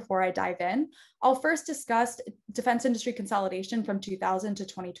headed before I dive in. I'll first discuss defense industry consolidation from 2000 to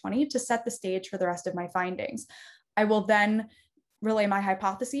 2020 to set the stage for the rest of my findings. I will then relay my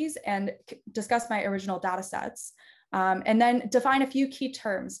hypotheses and discuss my original data sets, and then define a few key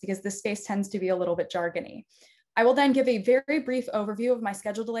terms because this space tends to be a little bit jargony. I will then give a very brief overview of my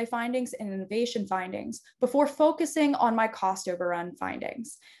schedule delay findings and innovation findings before focusing on my cost overrun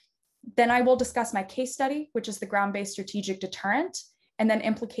findings. Then I will discuss my case study, which is the ground-based strategic deterrent, and then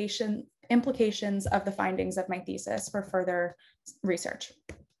implications of the findings of my thesis for further research.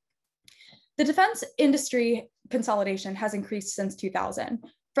 The defense industry consolidation has increased since 2000.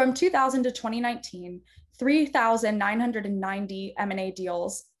 From 2000 to 2019, 3,990 M&A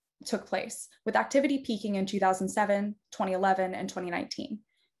deals took place, with activity peaking in 2007, 2011, and 2019.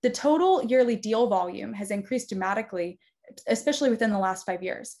 The total yearly deal volume has increased dramatically, especially within the last 5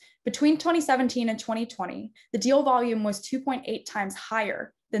 years. Between 2017 and 2020, the deal volume was 2.8 times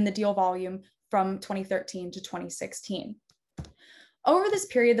higher than the deal volume from 2013 to 2016. Over this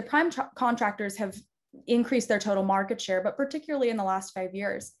period, the prime contractors have increased their total market share, but particularly in the last 5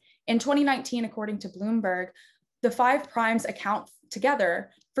 years. In 2019, according to Bloomberg, the 5 primes account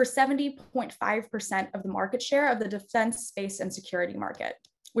together for 70.5% of the market share of the defense, space, and security market,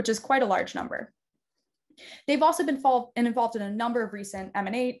 which is quite a large number. They've also been involved in a number of recent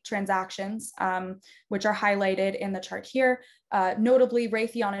M&A transactions, which are highlighted in the chart here. Notably,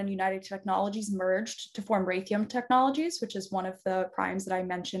 Raytheon and United Technologies merged to form Raytheon Technologies, which is one of the primes that I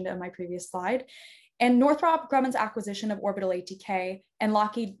mentioned in my previous slide. And Northrop Grumman's acquisition of Orbital ATK and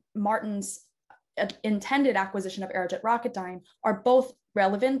Lockheed Martin's intended acquisition of Aerojet Rocketdyne are both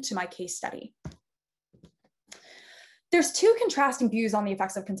relevant to my case study. There's two contrasting views on the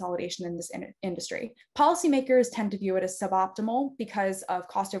effects of consolidation in this industry. Policymakers tend to view it as suboptimal because of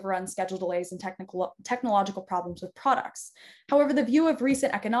cost overruns, schedule delays, and technological problems with products. However, the view of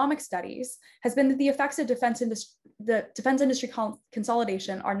recent economic studies has been that the effects of defense industry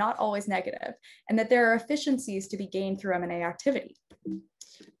consolidation are not always negative, and that there are efficiencies to be gained through M&A activity.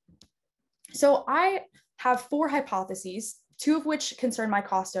 So I have 4 hypotheses, 2 of which concern my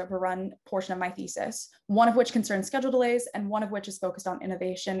cost overrun portion of my thesis, 1 of which concerns schedule delays, and 1 of which is focused on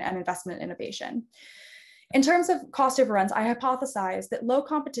innovation and investment in innovation. In terms of cost overruns, I hypothesize that low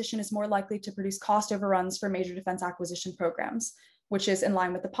competition is more likely to produce cost overruns for major defense acquisition programs, which is in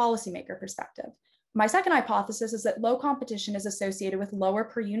line with the policymaker perspective. My second hypothesis is that low competition is associated with lower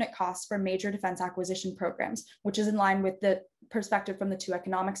per unit costs for major defense acquisition programs, which is in line with the perspective from the 2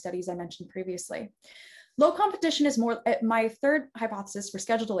 economic studies I mentioned previously. Low competition is more, my third hypothesis for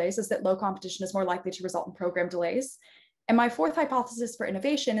schedule delays is that low competition is more likely to result in program delays. And my fourth hypothesis for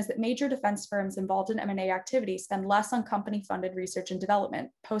innovation is that major defense firms involved in M&A activity spend less on company-funded research and development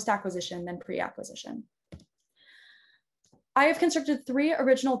post-acquisition than pre-acquisition. I have constructed 3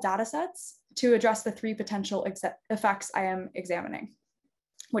 original data sets to address the 3 potential effects I am examining,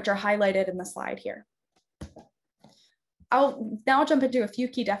 which are highlighted in the slide here. I'll now jump into a few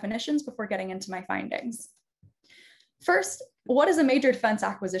key definitions before getting into my findings. First, what is a major defense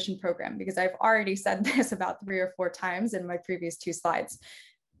acquisition program? Because I've already said this about 3 or 4 times in my previous 2 slides.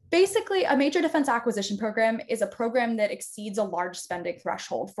 Basically, a major defense acquisition program is a program that exceeds a large spending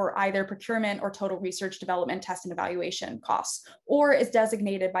threshold for either procurement or total research, development, test, and evaluation costs, or is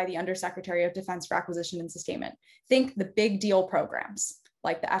designated by the Undersecretary of Defense for Acquisition and Sustainment. Think the big deal programs,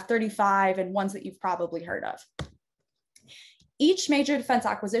 like the F-35 and ones that you've probably heard of. Each major defense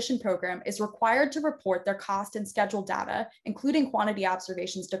acquisition program is required to report their cost and schedule data, including quantity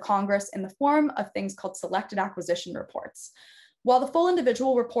observations, to Congress in the form of things called selected acquisition reports. While the full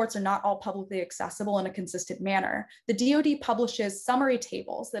individual reports are not all publicly accessible in a consistent manner, the DoD publishes summary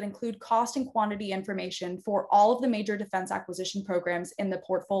tables that include cost and quantity information for all of the major defense acquisition programs in the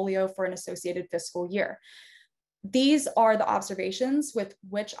portfolio for an associated fiscal year. These are the observations with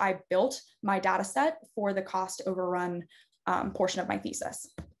which I built my data set for the cost overrun portion of my thesis.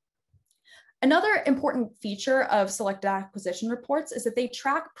 Another important feature of selected acquisition reports is that they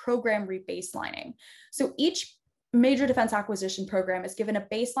track program rebaselining. So each major defense acquisition program is given a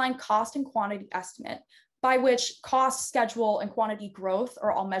baseline cost and quantity estimate by which cost, schedule, and quantity growth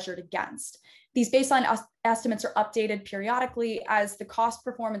are all measured against. These baseline estimates are updated periodically as the cost,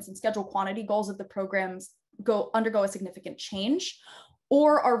 performance, and schedule quantity goals of the programs undergo a significant change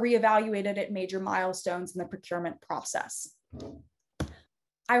or are reevaluated at major milestones in the procurement process.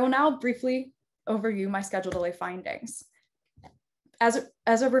 I will now briefly overview my schedule delay findings. As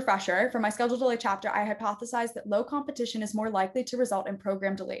a refresher, for my schedule delay chapter, I hypothesized that low competition is more likely to result in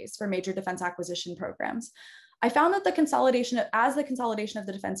program delays for major defense acquisition programs. I found that as the consolidation of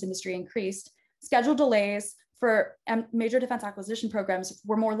the defense industry increased, schedule delays for major defense acquisition programs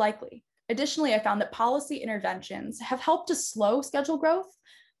were more likely. Additionally, I found that policy interventions have helped to slow schedule growth,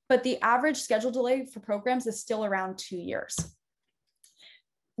 but the average schedule delay for programs is still around 2 years.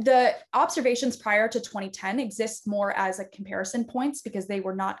 The observations prior to 2010 exist more as a comparison points because they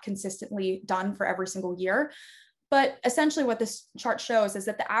were not consistently done for every single year. But essentially what this chart shows is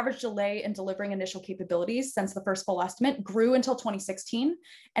that the average delay in delivering initial capabilities since the first full estimate grew until 2016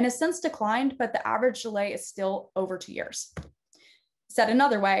 and has since declined, but the average delay is still over 2 years. Said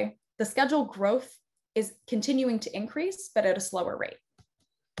another way, the schedule growth is continuing to increase, but at a slower rate.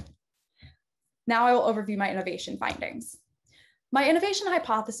 Now I will overview my innovation findings. My innovation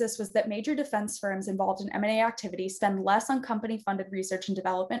hypothesis was that major defense firms involved in M&A activity spend less on company-funded research and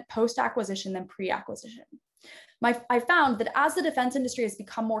development post-acquisition than pre-acquisition. I found that as the defense industry has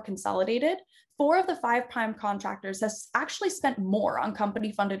become more consolidated, 4 of the 5 prime contractors has actually spent more on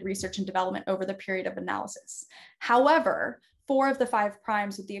company-funded research and development over the period of analysis. However, 4 of the 5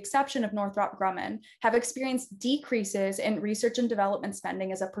 primes, with the exception of Northrop Grumman, have experienced decreases in research and development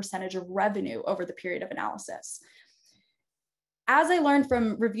spending as a percentage of revenue over the period of analysis. As I learned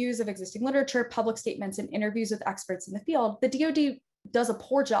from reviews of existing literature, public statements, and interviews with experts in the field, the DoD does a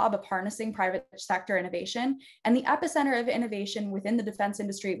poor job of harnessing private sector innovation, and the epicenter of innovation within the defense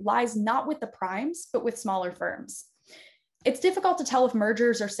industry lies not with the primes, but with smaller firms. It's difficult to tell if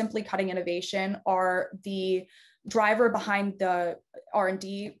mergers or simply cutting innovation are the driver behind the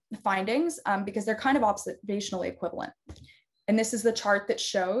R&D findings because they're kind of observationally equivalent. And this is the chart that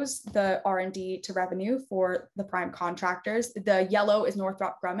shows the R&D to revenue for the prime contractors. The yellow is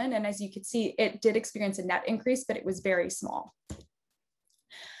Northrop Grumman, and as you can see, it did experience a net increase, but it was very small.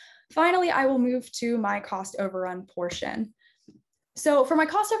 Finally, I will move to my cost overrun portion. So for my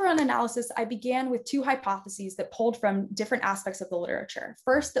cost overrun analysis, I began with two hypotheses that pulled from different aspects of the literature.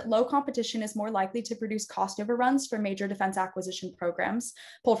 First, that low competition is more likely to produce cost overruns for major defense acquisition programs,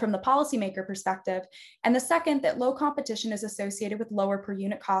 pulled from the policymaker perspective. And the second, that low competition is associated with lower per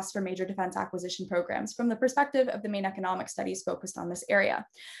unit costs for major defense acquisition programs from the perspective of the main economic studies focused on this area.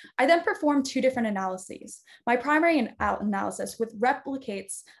 I then performed two different analyses. My primary analysis, which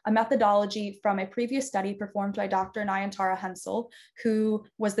replicates a methodology from a previous study performed by Dr. Nayantara Hensel, who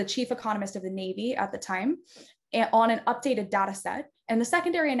was the chief economist of the Navy at the time, on an updated data set. And the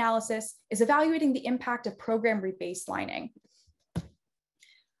secondary analysis is evaluating the impact of program rebaselining.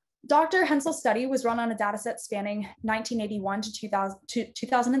 Dr. Hensel's study was run on a data set spanning 1981 to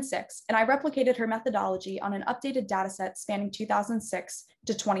 2006, and I replicated her methodology on an updated data set spanning 2006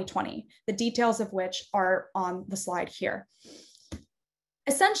 to 2020, the details of which are on the slide here.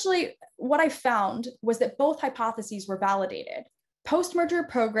 Essentially, what I found was that both hypotheses were validated. Post-merger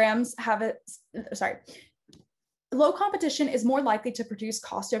programs have low competition is more likely to produce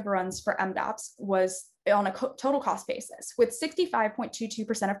cost overruns for MDAPs was on a total cost basis, with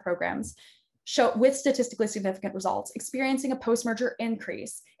 65.22% of programs with statistically significant results experiencing a post-merger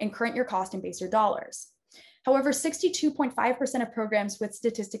increase in current year cost and base year dollars. However, 62.5% of programs with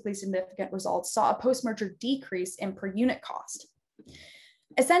statistically significant results saw a post-merger decrease in per unit cost.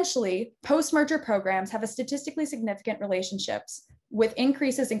 Essentially, post-merger programs have a statistically significant relationships with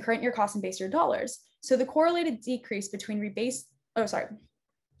increases in current year cost and base year dollars. So the correlated decrease between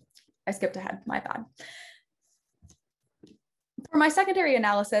I skipped ahead, my bad. For my secondary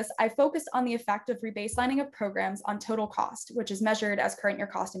analysis, I focused on the effect of rebaselining of programs on total cost, which is measured as current year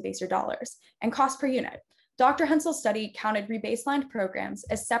cost and base year dollars, and cost per unit. Dr. Hensel's study counted rebaselined programs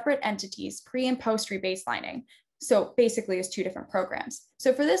as separate entities pre and post rebaselining. So basically as two different programs.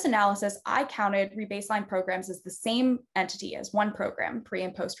 So for this analysis, I counted rebaseline programs as the same entity as one program, pre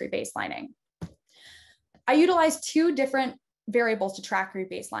and post rebaselining. I utilized two different variables to track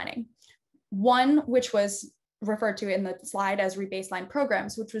rebaselining. One, which was referred to in the slide as rebaseline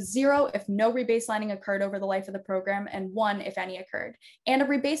programs, which was 0 if no rebaselining occurred over the life of the program, and 1 if any occurred, and a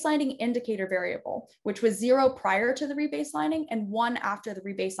rebaselining indicator variable, which was 0 prior to the rebaselining and 1 after the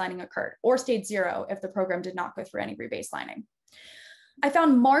rebaselining occurred, or stayed 0 if the program did not go through any rebaselining. I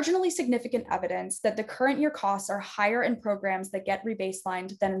found marginally significant evidence that the current year costs are higher in programs that get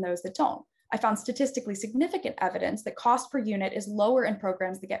rebaselined than in those that don't. I found statistically significant evidence that cost per unit is lower in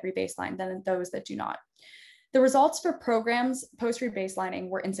programs that get rebaselined than in those that do not. The results for programs post-rebaselining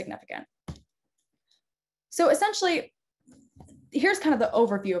were insignificant. So essentially, here's kind of the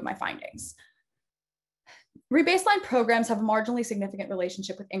overview of my findings. Rebaseline programs have a marginally significant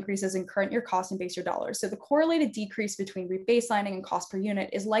relationship with increases in current year cost and base year dollars. So the correlated decrease between rebaselining and cost per unit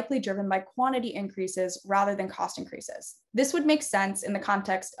is likely driven by quantity increases rather than cost increases. This would make sense in the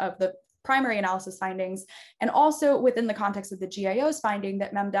context of the primary analysis findings, and also within the context of the GAO's finding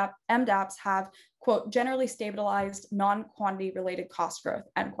that MDAPs have, quote, generally stabilized non-quantity related cost growth,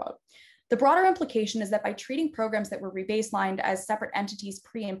 end quote. The broader implication is that by treating programs that were rebaselined as separate entities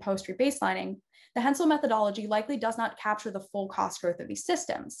pre and post rebaselining, the Hensel methodology likely does not capture the full cost growth of these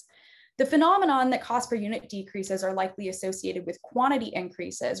systems. The phenomenon that cost per unit decreases are likely associated with quantity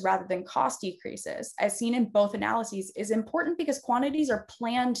increases rather than cost decreases, as seen in both analyses, is important because quantities are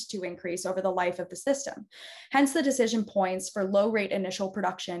planned to increase over the life of the system. Hence the decision points for low rate initial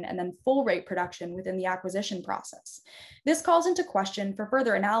production and then full rate production within the acquisition process. This calls into question for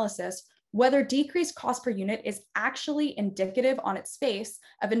further analysis whether decreased cost per unit is actually indicative on its face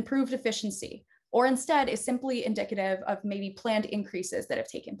of improved efficiency, or instead is simply indicative of maybe planned increases that have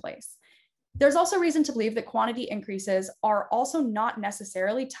taken place. There's also reason to believe that quantity increases are also not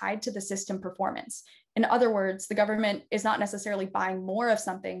necessarily tied to the system performance. In other words, the government is not necessarily buying more of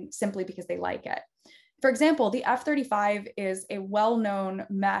something simply because they like it. For example, the F-35 is a well-known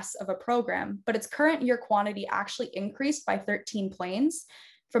mess of a program, but its current year quantity actually increased by 13 planes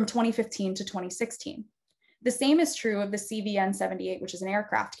from 2015 to 2016. The same is true of the CVN-78, which is an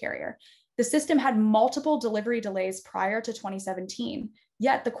aircraft carrier. The system had multiple delivery delays prior to 2017,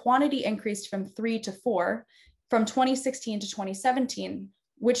 yet the quantity increased from 3 to 4 from 2016 to 2017,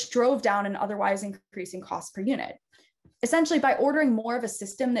 which drove down an otherwise increasing cost per unit. Essentially, by ordering more of a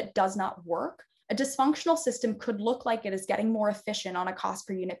system that does not work, a dysfunctional system could look like it is getting more efficient on a cost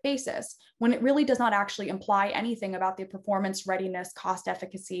per unit basis, when it really does not actually imply anything about the performance, readiness, cost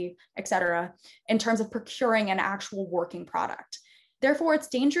efficacy, et cetera, in terms of procuring an actual working product. Therefore, it's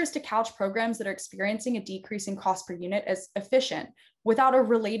dangerous to couch programs that are experiencing a decrease in cost per unit as efficient without a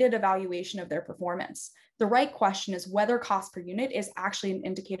related evaluation of their performance. The right question is whether cost per unit is actually an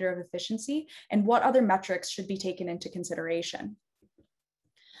indicator of efficiency and what other metrics should be taken into consideration.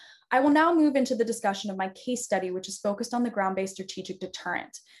 I will now move into the discussion of my case study, which is focused on the ground-based strategic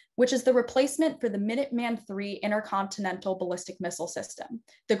deterrent, which is the replacement for the Minuteman III intercontinental ballistic missile system,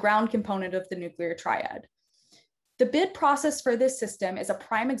 the ground component of the nuclear triad. The bid process for this system is a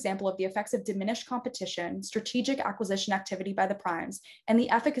prime example of the effects of diminished competition, strategic acquisition activity by the primes, and the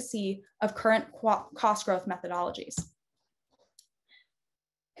efficacy of current cost growth methodologies.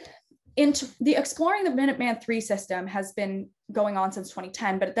 Exploring the Minuteman III system has been going on since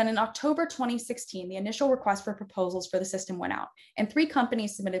 2010, but then in October 2016, the initial request for proposals for the system went out, and 3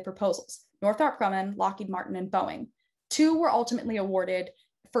 companies submitted proposals: Northrop Grumman, Lockheed Martin, and Boeing. 2 were ultimately awarded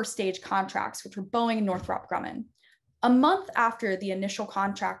first stage contracts, which were Boeing and Northrop Grumman. A month after the initial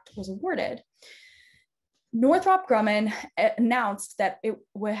contract was awarded, Northrop Grumman announced that it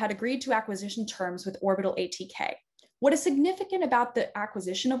had agreed to acquisition terms with Orbital ATK. What is significant about the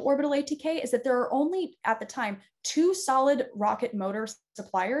acquisition of Orbital ATK is that there are only, at the time, 2 solid rocket motor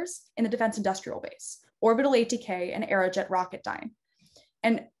suppliers in the defense industrial base: Orbital ATK and Aerojet Rocketdyne.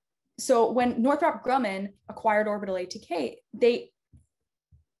 And so when Northrop Grumman acquired Orbital ATK, they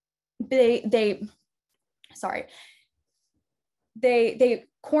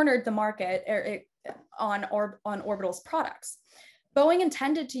cornered the market on Orbital's products. Boeing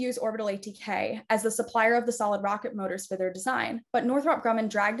intended to use Orbital ATK as the supplier of the solid rocket motors for their design, but Northrop Grumman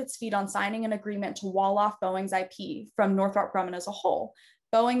dragged its feet on signing an agreement to wall off Boeing's IP from Northrop Grumman as a whole.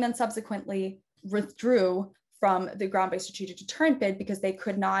 Boeing then subsequently withdrew from the ground-based strategic deterrent bid because they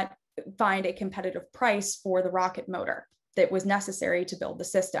could not find a competitive price for the rocket motor that was necessary to build the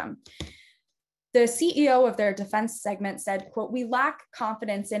system. The CEO of their defense segment said, quote, "We lack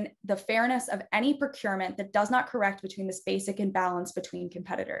confidence in the fairness of any procurement that does not correct between this basic imbalance between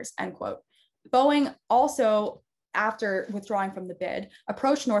competitors," end quote. Boeing also, after withdrawing from the bid,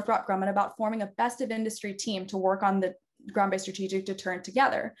 approached Northrop Grumman about forming a best of industry team to work on the ground-based strategic deterrent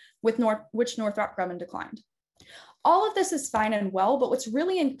together, which Northrop Grumman declined. All of this is fine and well, but what's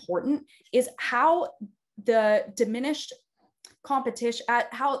really important is how the diminished competition,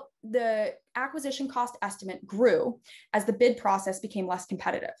 how the acquisition cost estimate grew as the bid process became less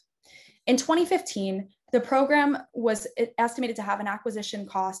competitive. In 2015, the program was estimated to have an acquisition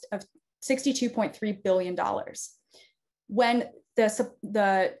cost of $62.3 billion. When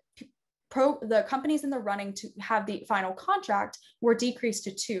the companies in the running to have the final contract were decreased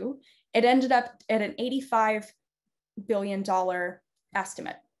to 2, it ended up at an $85 billion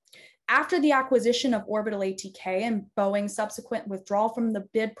estimate. After the acquisition of Orbital ATK and Boeing's subsequent withdrawal from the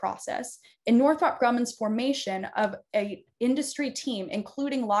bid process, in Northrop Grumman's formation of an industry team,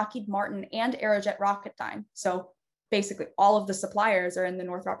 including Lockheed Martin and Aerojet Rocketdyne, so basically all of the suppliers are in the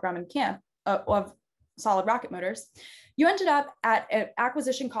Northrop Grumman camp of solid rocket motors, you ended up at an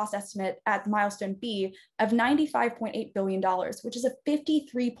acquisition cost estimate at milestone B of $95.8 billion, which is a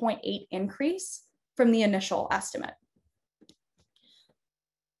 53.8 increase from the initial estimate.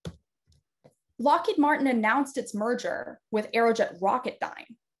 Lockheed Martin announced its merger with Aerojet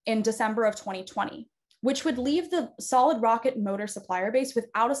Rocketdyne in December of 2020, which would leave the solid rocket motor supplier base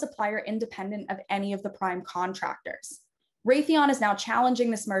without a supplier independent of any of the prime contractors. Raytheon is now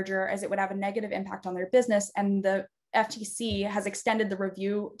challenging this merger as it would have a negative impact on their business, and the FTC has extended the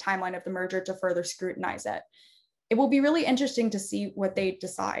review timeline of the merger to further scrutinize it. It will be really interesting to see what they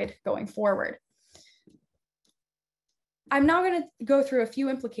decide going forward. I'm now going to go through a few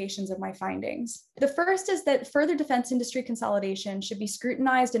implications of my findings. The first is that further defense industry consolidation should be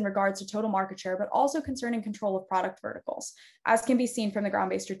scrutinized in regards to total market share, but also concerning control of product verticals, as can be seen from the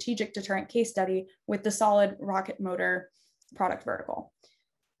ground-based strategic deterrent case study with the solid rocket motor product vertical.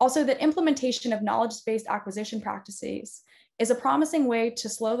 Also, that implementation of knowledge-based acquisition practices is a promising way to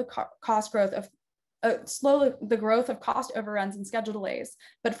slow the growth of cost overruns and schedule delays,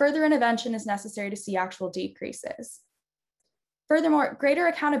 but further intervention is necessary to see actual decreases. Furthermore, greater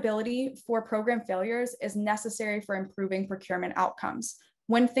accountability for program failures is necessary for improving procurement outcomes.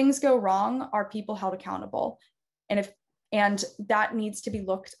 When things go wrong, are people held accountable? And if And that needs to be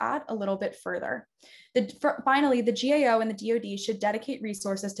looked at a little bit further. Finally, the GAO and the DoD should dedicate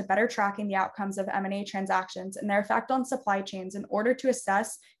resources to better tracking the outcomes of M&A transactions and their effect on supply chains in order to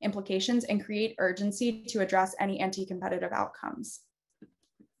assess implications and create urgency to address any anti-competitive outcomes.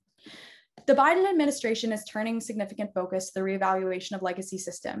 The Biden administration is turning significant focus to the reevaluation of legacy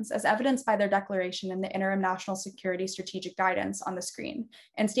systems, as evidenced by their declaration in the interim national security strategic guidance on the screen,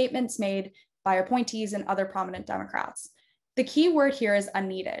 and statements made by appointees and other prominent Democrats. The key word here is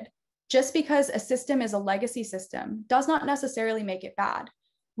unneeded. Just because a system is a legacy system does not necessarily make it bad.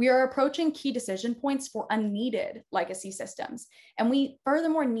 We are approaching key decision points for unneeded legacy systems, and we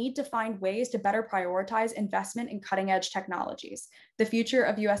furthermore need to find ways to better prioritize investment in cutting-edge technologies. The future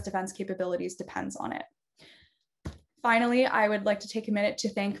of US defense capabilities depends on it. Finally, I would like to take a minute to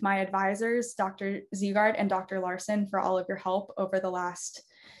thank my advisors, Dr. Ziegart and Dr. Larson, for all of your help over the last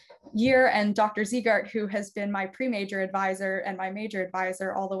year, and Dr. Ziegart, who has been my pre-major advisor and my major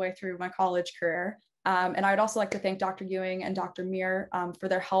advisor all the way through my college career. And I would also like to thank Dr. Ewing and Dr. Muir for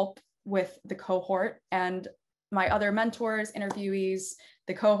their help with the cohort, and my other mentors, interviewees,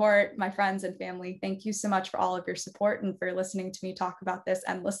 the cohort, my friends and family. Thank you so much for all of your support and for listening to me talk about this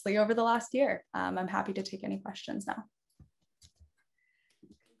endlessly over the last year. I'm happy to take any questions now.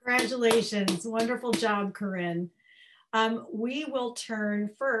 Congratulations, wonderful job, Corinne. We will turn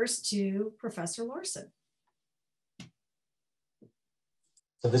first to Professor Larson.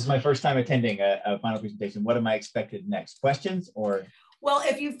 So this is my first time attending a final presentation. What am I expected next? Questions or? Well,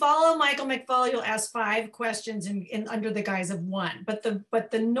 if you follow Michael McFaul, you'll ask 5 questions in under the guise of 1. But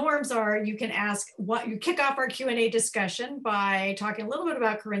the norms are you can ask you kick off our Q&A discussion by talking a little bit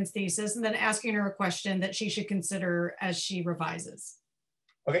about Corinne's thesis and then asking her a question that she should consider as she revises.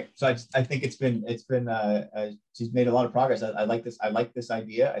 Okay, so I think it's been she's made a lot of progress. I like this. I like this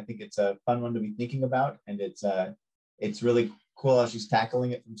idea. I think it's a fun one to be thinking about, and it's really cool how she's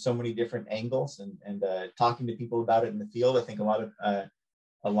tackling it from so many different angles and talking to people about it in the field. I think a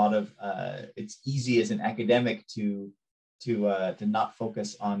lot of it's easy as an academic to not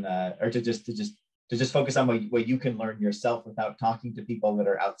focus on or to just focus on what you can learn yourself without talking to people that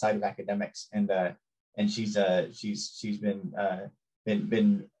are outside of academics. And she's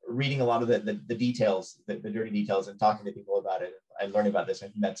been reading a lot of the details, the dirty details, and talking to people about it and learning about this. I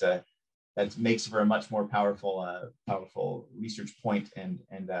think that makes for a much more powerful research point and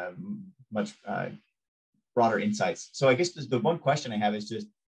much broader insights. So I guess the one question I have is just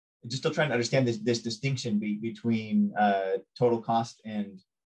still trying to understand this distinction between total cost and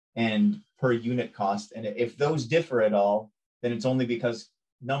per unit cost. And if those differ at all, then it's only because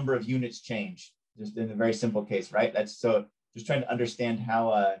number of units change, just in a very simple case, right? That's so just trying to understand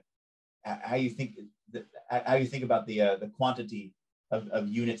how you think about the quantity of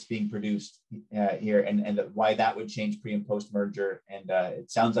units being produced here and why that would change pre and post merger. And it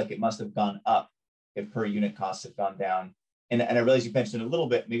sounds like it must have gone up if per unit costs have gone down. And I realize you mentioned a little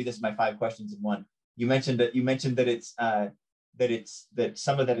bit, maybe this is my 5 questions in one. You mentioned that that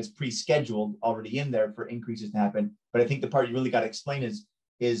some of that is pre-scheduled already in there for increases to happen. But I think the part you really got to explain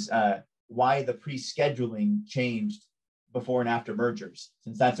is why the pre-scheduling changed before and after mergers,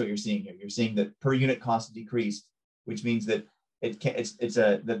 since that's what you're seeing here. You're seeing that per unit cost decreased, which means that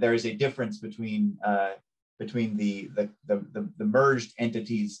that there is a difference between the merged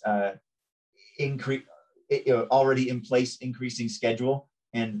entities already in place increasing schedule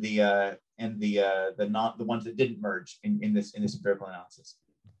and the ones that didn't merge in this empirical analysis.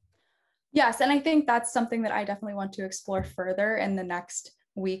 Yes, and I think that's something that I definitely want to explore further in the next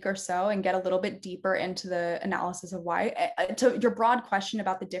week or so and get a little bit deeper into the analysis of why. To your broad question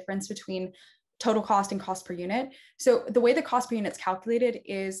about the difference between total cost and cost per unit. So the way the cost per unit is calculated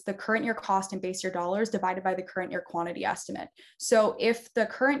is the current year cost in base year dollars divided by the current year quantity estimate. So if the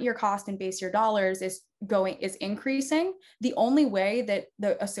current year cost in base year dollars is increasing, the only way that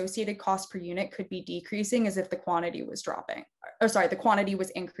the associated cost per unit could be decreasing is if the quantity was dropping. Or sorry, the quantity was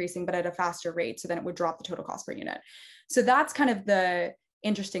increasing, but at a faster rate. So then it would drop the total cost per unit. So that's kind of the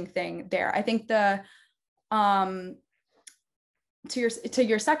interesting thing there. I think to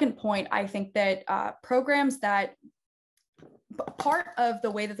your second point, I think that programs that part of the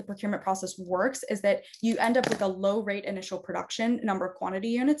way that the procurement process works is that you end up with a low rate initial production number of quantity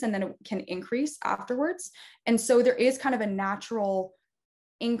units, and then it can increase afterwards. And so there is kind of a natural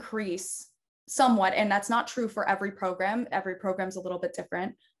increase somewhat, and that's not true for every program. Every program's a little bit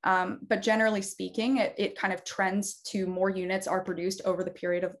different. But generally speaking, it kind of trends to more units are produced over the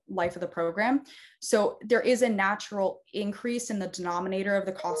period of life of the program. So there is a natural increase in the denominator of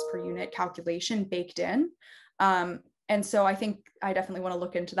the cost per unit calculation baked in. And so I think I definitely want to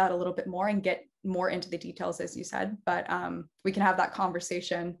look into that a little bit more and get more into the details, as you said, but we can have that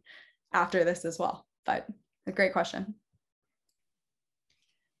conversation after this as well. But a great question.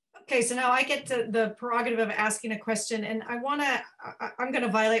 Okay, so now I get to the prerogative of asking a question, and I'm going to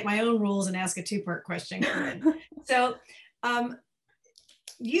violate my own rules and ask a two-part question, Corinne. So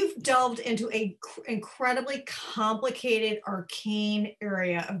you've delved into an incredibly complicated, arcane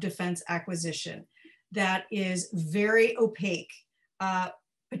area of defense acquisition that is very opaque,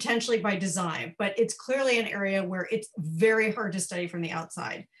 potentially by design, but it's clearly an area where it's very hard to study from the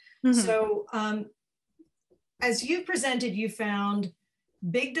outside. Mm-hmm. So as you presented, you found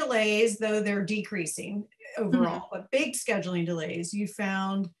big delays, though they're decreasing overall, but big scheduling delays. You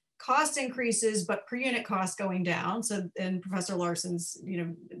found cost increases, but per unit cost going down. So, and Professor Larson's,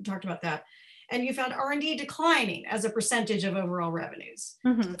 talked about that. And you found R&D declining as a percentage of overall revenues.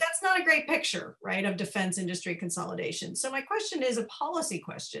 So that's not a great picture, right, of defense industry consolidation. So my question is a policy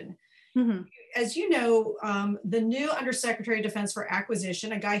question. As you know, the new Undersecretary of Defense for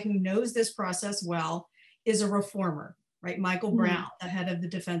Acquisition, a guy who knows this process well, is a reformer, right? Michael Brown, the head of the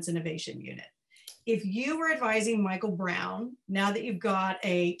Defense Innovation Unit. If you were advising Michael Brown, now that you've got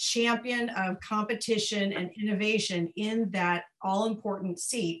a champion of competition and innovation in that all-important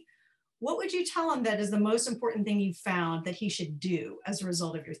seat, what would you tell him that is the most important thing you found that he should do as a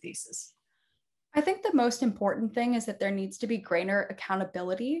result of your thesis? I think the most important thing is that there needs to be greater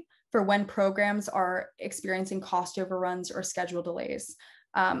accountability for when programs are experiencing cost overruns or schedule delays.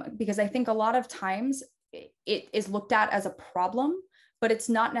 Because I think a lot of times it is looked at as a problem, but it's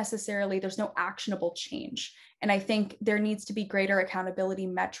not necessarily, there's no actionable change. And I think there needs to be greater accountability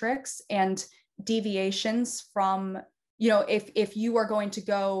metrics and deviations from, if you are going to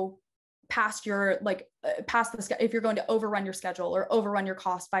go past your, if you're going to overrun your schedule or overrun your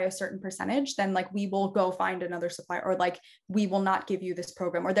cost by a certain percentage, then we will go find another supplier, or we will not give you this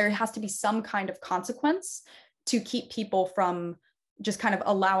program, or there has to be some kind of consequence to keep people from just kind of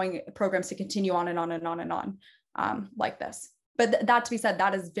allowing programs to continue on and on and on and on like this. But that to be said,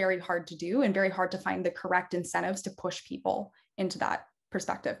 that is very hard to do and very hard to find the correct incentives to push people into that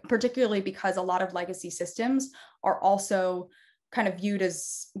perspective, particularly because a lot of legacy systems are also kind of viewed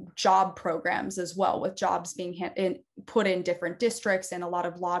as job programs as well, with jobs being put in different districts and a lot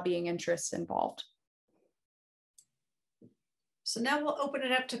of lobbying interests involved. So now we'll open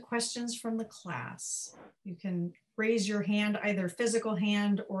it up to questions from the class. You can raise your hand, either physical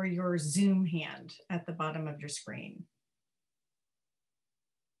hand or your Zoom hand at the bottom of your screen.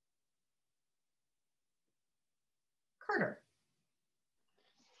 Carter.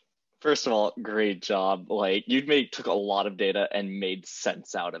 First of all, great job. You took a lot of data and made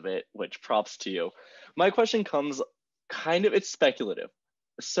sense out of it, which props to you. My question comes it's speculative.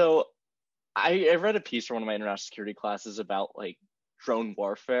 So I read a piece from one of my international security classes about drone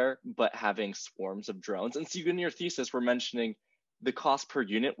warfare, but having swarms of drones. And so you in your thesis were mentioning the cost per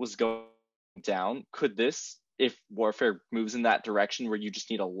unit was going down. Could this, if warfare moves in that direction where you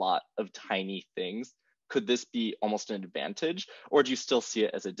just need a lot of tiny things, could this be almost an advantage, or do you still see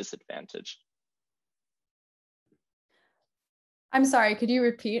it as a disadvantage? I'm sorry, could you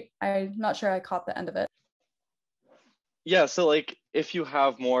repeat? I'm not sure I caught the end of it. Yeah, so if you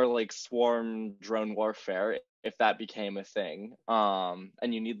have more swarm drone warfare, if that became a thing, and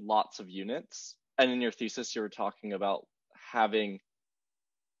you need lots of units, and in your thesis you were talking about having,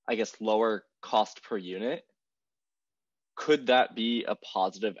 I guess, lower cost per unit, could that be a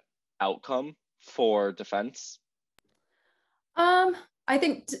positive outcome for defense? I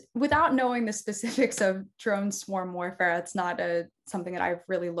think without knowing the specifics of drone swarm warfare, it's not something that I've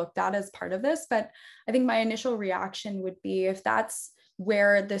really looked at as part of this, but I think my initial reaction would be if that's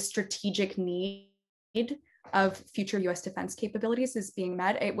where the strategic need of future US defense capabilities is being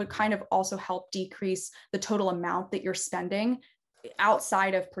met, it would kind of also help decrease the total amount that you're spending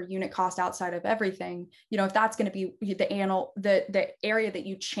outside of per unit cost, outside of everything. If that's going to be the area that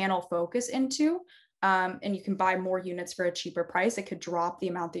you channel focus into, and you can buy more units for a cheaper price, it could drop the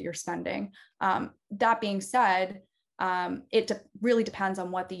amount that you're spending. That being said, it really depends on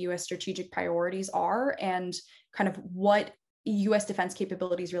what the US strategic priorities are and kind of what US defense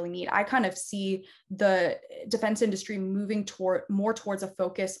capabilities really need. I kind of see the defense industry moving more towards a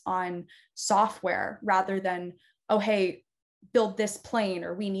focus on software rather than, oh, hey, build this plane,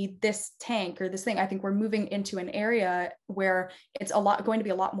 or we need this tank or this thing. I think we're moving into an area where it's going to be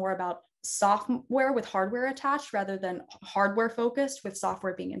a lot more about software with hardware attached rather than hardware focused with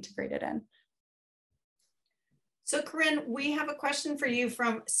software being integrated in. So Corinne, we have a question for you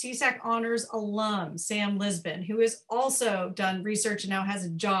from CISAC Honors alum, Sam Lisbon, who has also done research and now has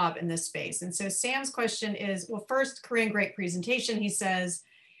a job in this space. And so Sam's question is, well, first, Corinne, great presentation, he says,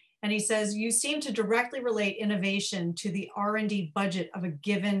 you seem to directly relate innovation to the R&D budget of a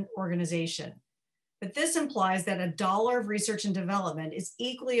given organization. But this implies that $1 of research and development is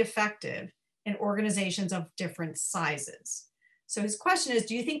equally effective in organizations of different sizes. So his question is,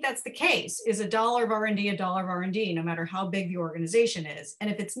 do you think that's the case? Is $1 of R&D a dollar of R&D, no matter how big the organization is? And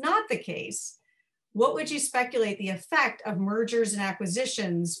if it's not the case, what would you speculate the effect of mergers and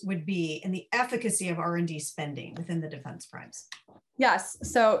acquisitions would be in the efficacy of R&D spending within the defense primes? Yes,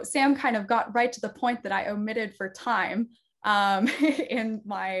 so Sam kind of got right to the point that I omitted for time in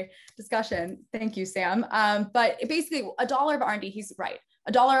my discussion. Thank you, Sam. But basically, $1 of R&D, he's right.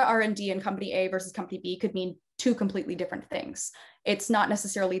 $1 R&D in company A versus company B could mean two completely different things. It's not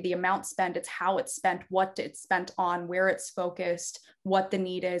necessarily the amount spent, it's how it's spent, what it's spent on, where it's focused, what the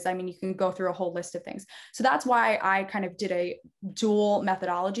need is. I mean, you can go through a whole list of things. So that's why I kind of did a dual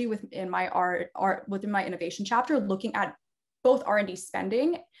methodology within my innovation chapter, looking at both R&D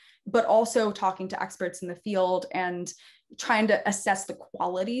spending, but also talking to experts in the field and trying to assess the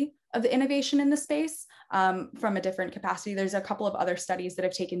quality of the innovation in the space from a different capacity. There's a couple of other studies that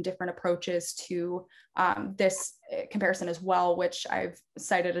have taken different approaches to this comparison as well, which I've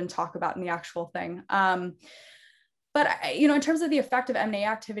cited and talk about in the actual thing. But you know, in terms of the effect of M&A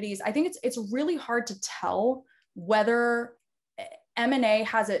activities, I think it's really hard to tell whether M&A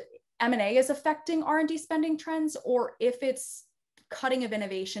is affecting R&D spending trends, or if it's cutting of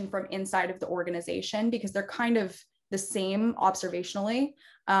innovation from inside of the organization, because they're kind of the same observationally,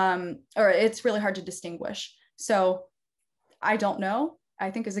 or it's really hard to distinguish. So I don't know,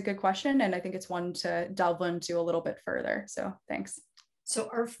 I think is a good question. And I think it's one to delve into a little bit further. So thanks. So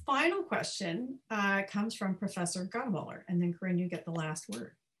our final question comes from Professor Gottmuller, and then Corinne, you get the last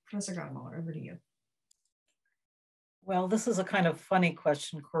word. Professor Gottmuller, over to you. Well, this is a kind of funny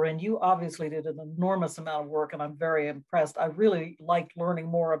question, Corinne. You obviously did an enormous amount of work, and I'm very impressed. I really liked learning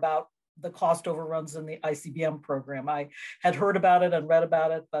more about the cost overruns in the ICBM program. I had heard about it and read about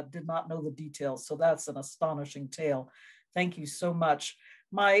it, but did not know the details. So that's an astonishing tale. Thank you so much.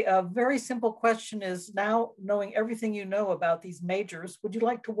 My very simple question is, now knowing everything you know about these majors, would you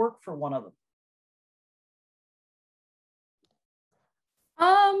like to work for one of them?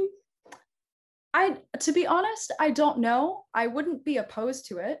 To be honest, I don't know. I wouldn't be opposed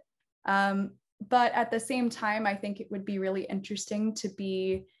to it. But at the same time, I think it would be really interesting to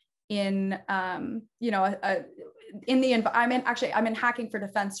be in, you know, I'm in Hacking for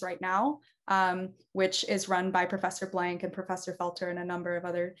Defense right now, which is run by Professor Blank and Professor Felter and a number of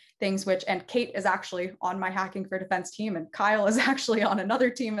other things, and Kate is actually on my Hacking for Defense team, and Kyle is actually on another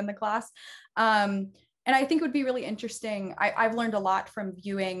team in the class. And I think it would be really interesting. I've learned a lot from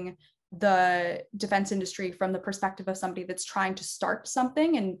viewing the defense industry from the perspective of somebody that's trying to start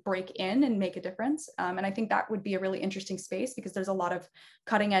something and break in and make a difference. And I think that would be a really interesting space, because there's a lot of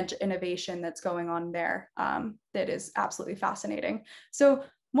cutting edge innovation that's going on there that is absolutely fascinating. So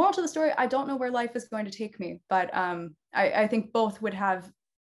moral to the story, I don't know where life is going to take me, but I think both would have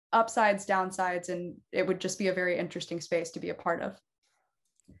upsides, downsides, and it would just be a very interesting space to be a part of.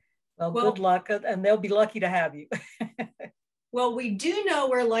 Well, good luck, and they'll be lucky to have you. Well, we do know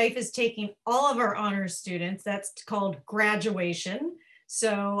where life is taking all of our honors students. That's called graduation.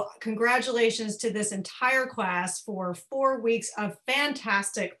 So congratulations to this entire class for 4 weeks of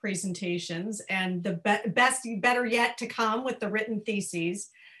fantastic presentations, and the better yet to come with the written theses.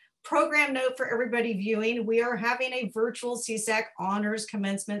 Program note for everybody viewing, we are having a virtual CISAC honors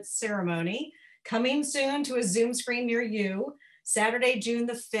commencement ceremony coming soon to a Zoom screen near you. Saturday, June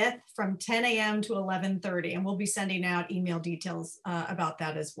the 5th from 10 a.m. to 11:30. And we'll be sending out email details about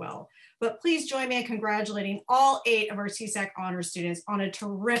that as well. But please join me in congratulating all 8 of our CISAC honors students on a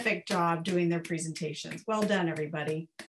terrific job doing their presentations. Well done, everybody.